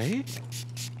spray.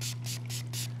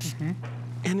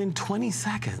 And in 20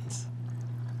 seconds,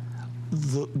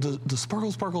 the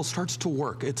Sparkle Sparkle starts to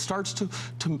work. It starts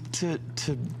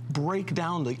to break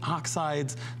down the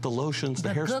oxides, the lotions, the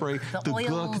hairspray, the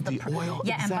gook, the oil.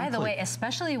 Yeah, exactly. And by the way,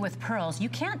 especially with pearls, you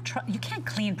can't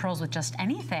clean pearls with just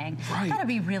anything. Right. You gotta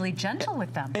be really gentle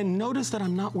with them. And notice that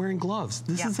I'm not wearing gloves.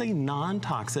 This is a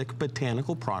non-toxic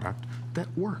botanical product that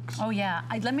works. Oh yeah,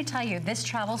 let me tell you, this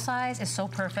travel size is so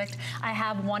perfect. I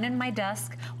have one in my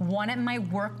desk, one in my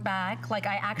work bag. Like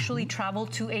I actually travel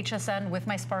to HSN with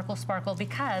my Sparkle Sparkle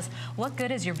because what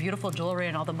good is your beautiful jewelry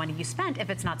and all the money you spent if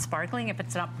it's not sparkling, if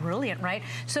it's not brilliant, right?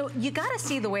 So you gotta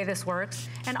see the way this works.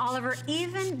 And Oliver,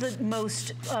 even the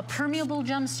most permeable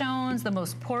gemstones, the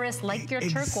most porous, like your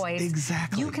turquoise,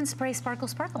 you can spray Sparkle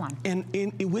Sparkle on. And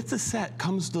with the set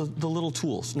comes the little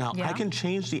tools. Now I can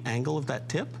change the angle of that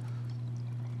tip.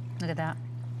 Look at that.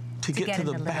 To get to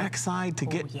the back side, to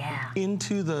get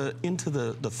into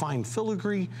the fine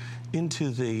filigree, into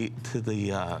the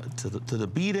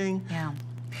beading. Yeah.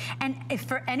 And if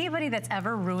for anybody that's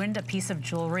ever ruined a piece of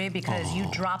jewelry because you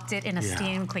dropped it in a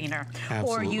steam cleaner,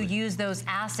 or you use those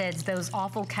acids, those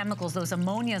awful chemicals, those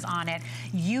ammonias on it,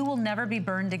 you will never be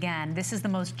burned again. This is the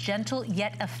most gentle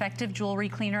yet effective jewelry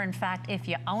cleaner. In fact, if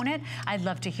you own it, I'd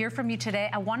love to hear from you today.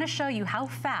 I want to show you how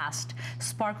fast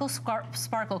Sparkle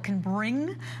Sparkle can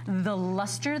bring the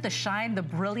luster, the shine, the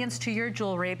brilliance to your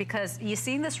jewelry, because you've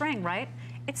seen this ring, right?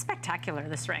 It's spectacular,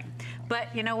 this ring.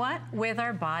 But you know what? With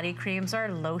our body creams, our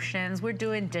lotions, we're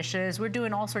doing dishes, we're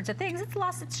doing all sorts of things, it's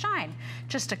lost its shine.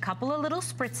 Just a couple of little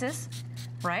spritzes,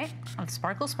 right, of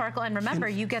Sparkle Sparkle. And remember,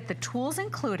 you get the tools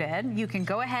included. You can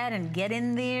go ahead and get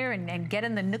in there and get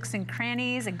in the nooks and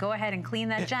crannies and go ahead and clean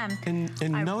that gem. And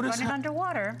notice run it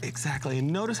underwater. Exactly.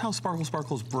 And notice how Sparkle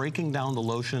Sparkle is breaking down the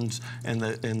lotions and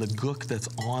the gook that's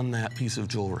on that piece of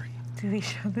jewelry. Do we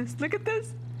show this? Look at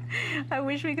this. I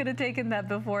wish we could have taken that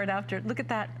before and after. Look at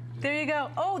that. There you go.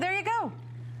 Oh, there you go.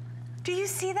 Do you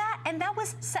see that? And that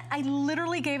was, I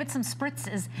literally gave it some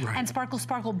spritzes, and Sparkle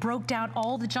Sparkle broke down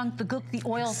all the junk, the gook, the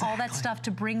oils, all that stuff to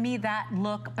bring me that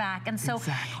look back. And so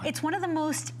it's one of the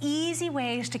most easy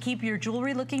ways to keep your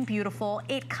jewelry looking beautiful.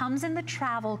 It comes in the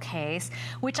travel case,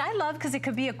 which I love because it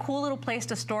could be a cool little place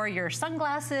to store your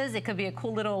sunglasses. It could be a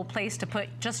cool little place to put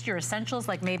just your essentials,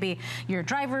 like maybe your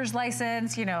driver's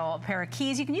license, you know, a pair of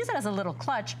keys. You can use it as a little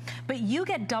clutch, but you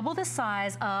get double the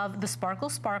size of the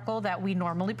Sparkle Sparkle that we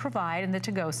normally provide in the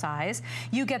to-go size.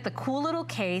 You get the cool little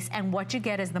case, and what you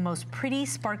get is the most pretty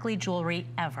sparkly jewelry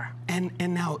ever. And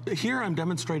now here I'm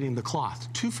demonstrating the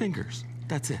cloth. 2 fingers,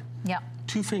 that's it. Yep.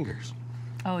 2 fingers.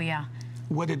 Oh yeah.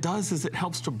 What it does is it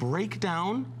helps to break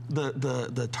down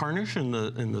the tarnish and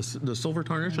the silver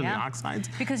tarnish and the oxides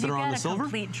because that are on the silver.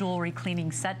 Because you get a complete jewelry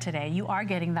cleaning set today. You are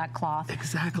getting that cloth.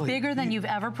 Exactly. Bigger than you've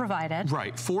ever provided.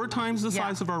 Right. 4 times the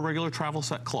size of our regular travel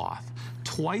set cloth.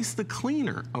 Twice the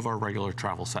cleaner of our regular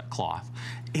travel set cloth.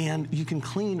 And you can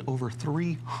clean over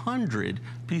 300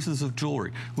 pieces of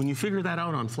jewelry. When you figure that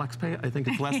out on FlexPay, I think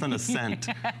it's less than a cent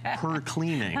per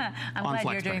cleaning on FlexPay. I'm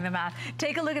glad you're doing the math.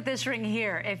 Take a look at this ring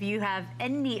here. If you have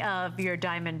any of your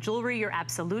diamond jewelry, your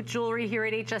absolute jewelry here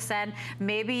at HSN,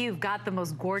 maybe you've got the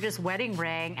most gorgeous wedding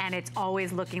ring and it's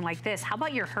always looking like this. How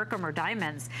about your Herkimer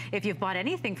diamonds? If you've bought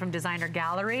anything from Designer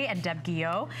Gallery and Deb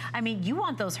Guillot, I mean, you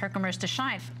want those Herkimers to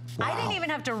shine. I didn't even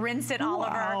have to rinse it,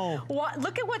 Oliver.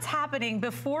 Look at what's happening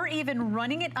before even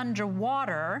running it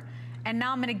underwater. And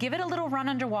now I'm gonna give it a little run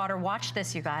underwater. Watch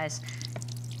this, you guys.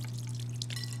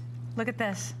 Look at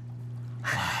this.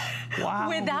 Wow.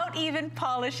 Without even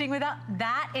polishing,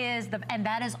 that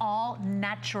is all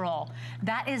natural.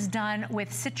 That is done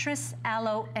with citrus,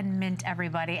 aloe, and mint,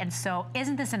 everybody. And so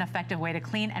isn't this an effective way to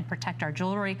clean and protect our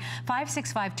jewelry?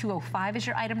 565205 is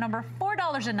your item number,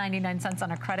 $4.99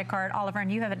 on a credit card. Oliver,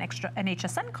 and you have an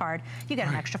HSN card, you get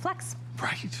an extra flex.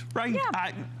 Right.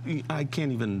 Yeah. I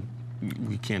can't even,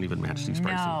 we can't even match these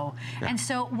prices. No. Yeah. And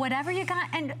so whatever you got,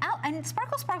 and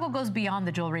Sparkle Sparkle goes beyond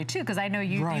the jewelry too, because I know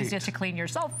you use it to clean your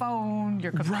cell phone,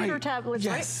 your computer tablets,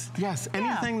 Yes,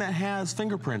 anything that has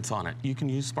fingerprints on it, you can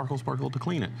use Sparkle Sparkle to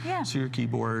clean it. Yeah. So your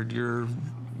keyboard, your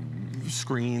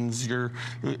screens,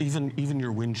 even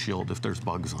your windshield if there's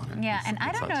bugs on it. Yeah, and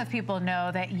I don't know if people know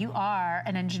that you are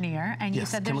an engineer, and you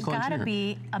said there's got to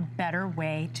be a better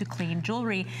way to clean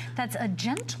jewelry that's a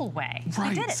gentle way.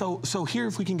 Right. You did it. So here,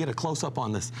 if we can get a close up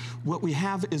on this, what we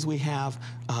have is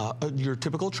your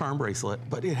typical charm bracelet,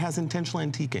 but it has intentional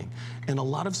antiquing, and a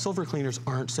lot of silver cleaners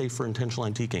aren't safe for intentional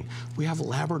antiquing. We have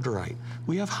labradorite,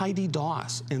 we have Heidi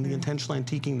Doss and the intentional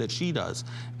antiquing that she does,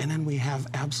 and then we have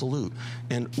Absolute,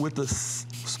 and with the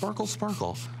sparkle,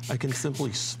 sparkle. I can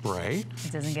simply spray.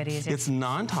 It doesn't get easier. It's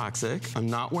non-toxic. I'm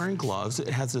not wearing gloves. It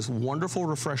has this wonderful,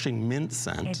 refreshing mint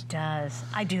scent. It does.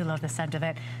 I do love the scent of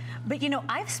it. But you know,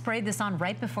 I've sprayed this on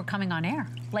right before coming on air.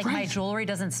 Like my jewelry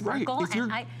doesn't sparkle.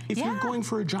 Right. If you're going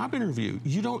for a job interview,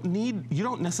 you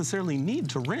don't necessarily need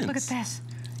to rinse. Look at this.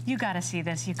 You gotta see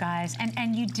this, you guys.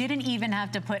 And you didn't even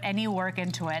have to put any work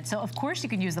into it. So of course you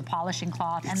can use the polishing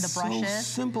cloth and the brushes. It's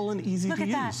so simple and easy to use. Look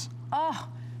at that. Oh,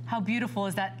 how beautiful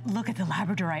is that? Look at the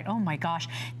labradorite. Oh my gosh.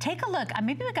 Take a look.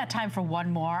 Maybe we got time for one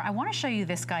more. I want to show you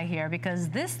this guy here because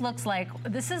this looks like,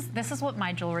 this is what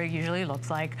my jewelry usually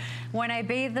looks like. When I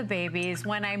bathe the babies,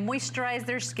 when I moisturize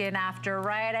their skin after,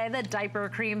 right? I have the diaper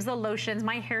creams, the lotions,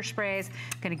 my hairsprays.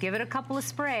 Gonna give it a couple of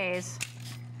sprays.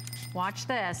 Watch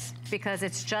this, because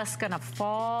it's just gonna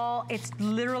fall. It's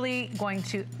literally going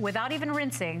to, without even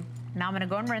rinsing, now I'm gonna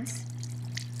go and rinse.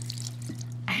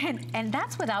 And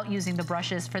that's without using the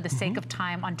brushes for the sake of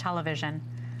time on television.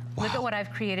 Wow. Look at what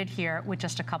I've created here with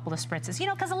just a couple of spritzes. You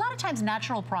know, because a lot of times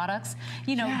natural products,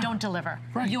 you know, don't deliver.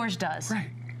 Right. Yours does.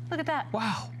 Right. Look at that.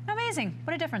 Wow. Amazing.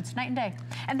 What a difference, night and day.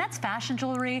 And that's fashion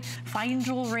jewelry, fine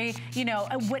jewelry, you know,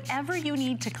 whatever you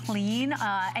need to clean,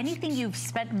 anything you've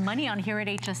spent money on here at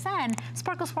HSN,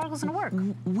 Sparkle Sparkle's gonna work.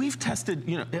 We've tested,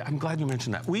 you know, I'm glad you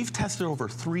mentioned that. We've tested over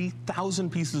 3,000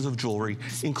 pieces of jewelry,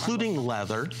 including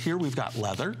leather. Here we've got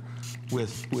leather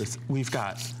we've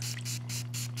got,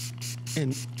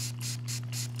 and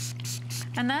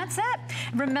that's it.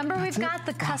 Remember, we've got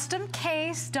the custom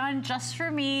case done just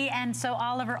for me. And so,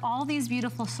 Oliver, all these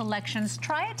beautiful selections.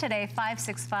 Try it today,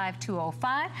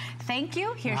 565-205. Thank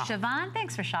you. Here's Siobhan.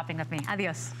 Thanks for shopping with me.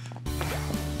 Adios.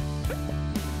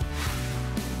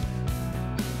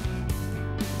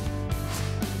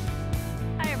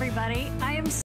 Hi, everybody. I am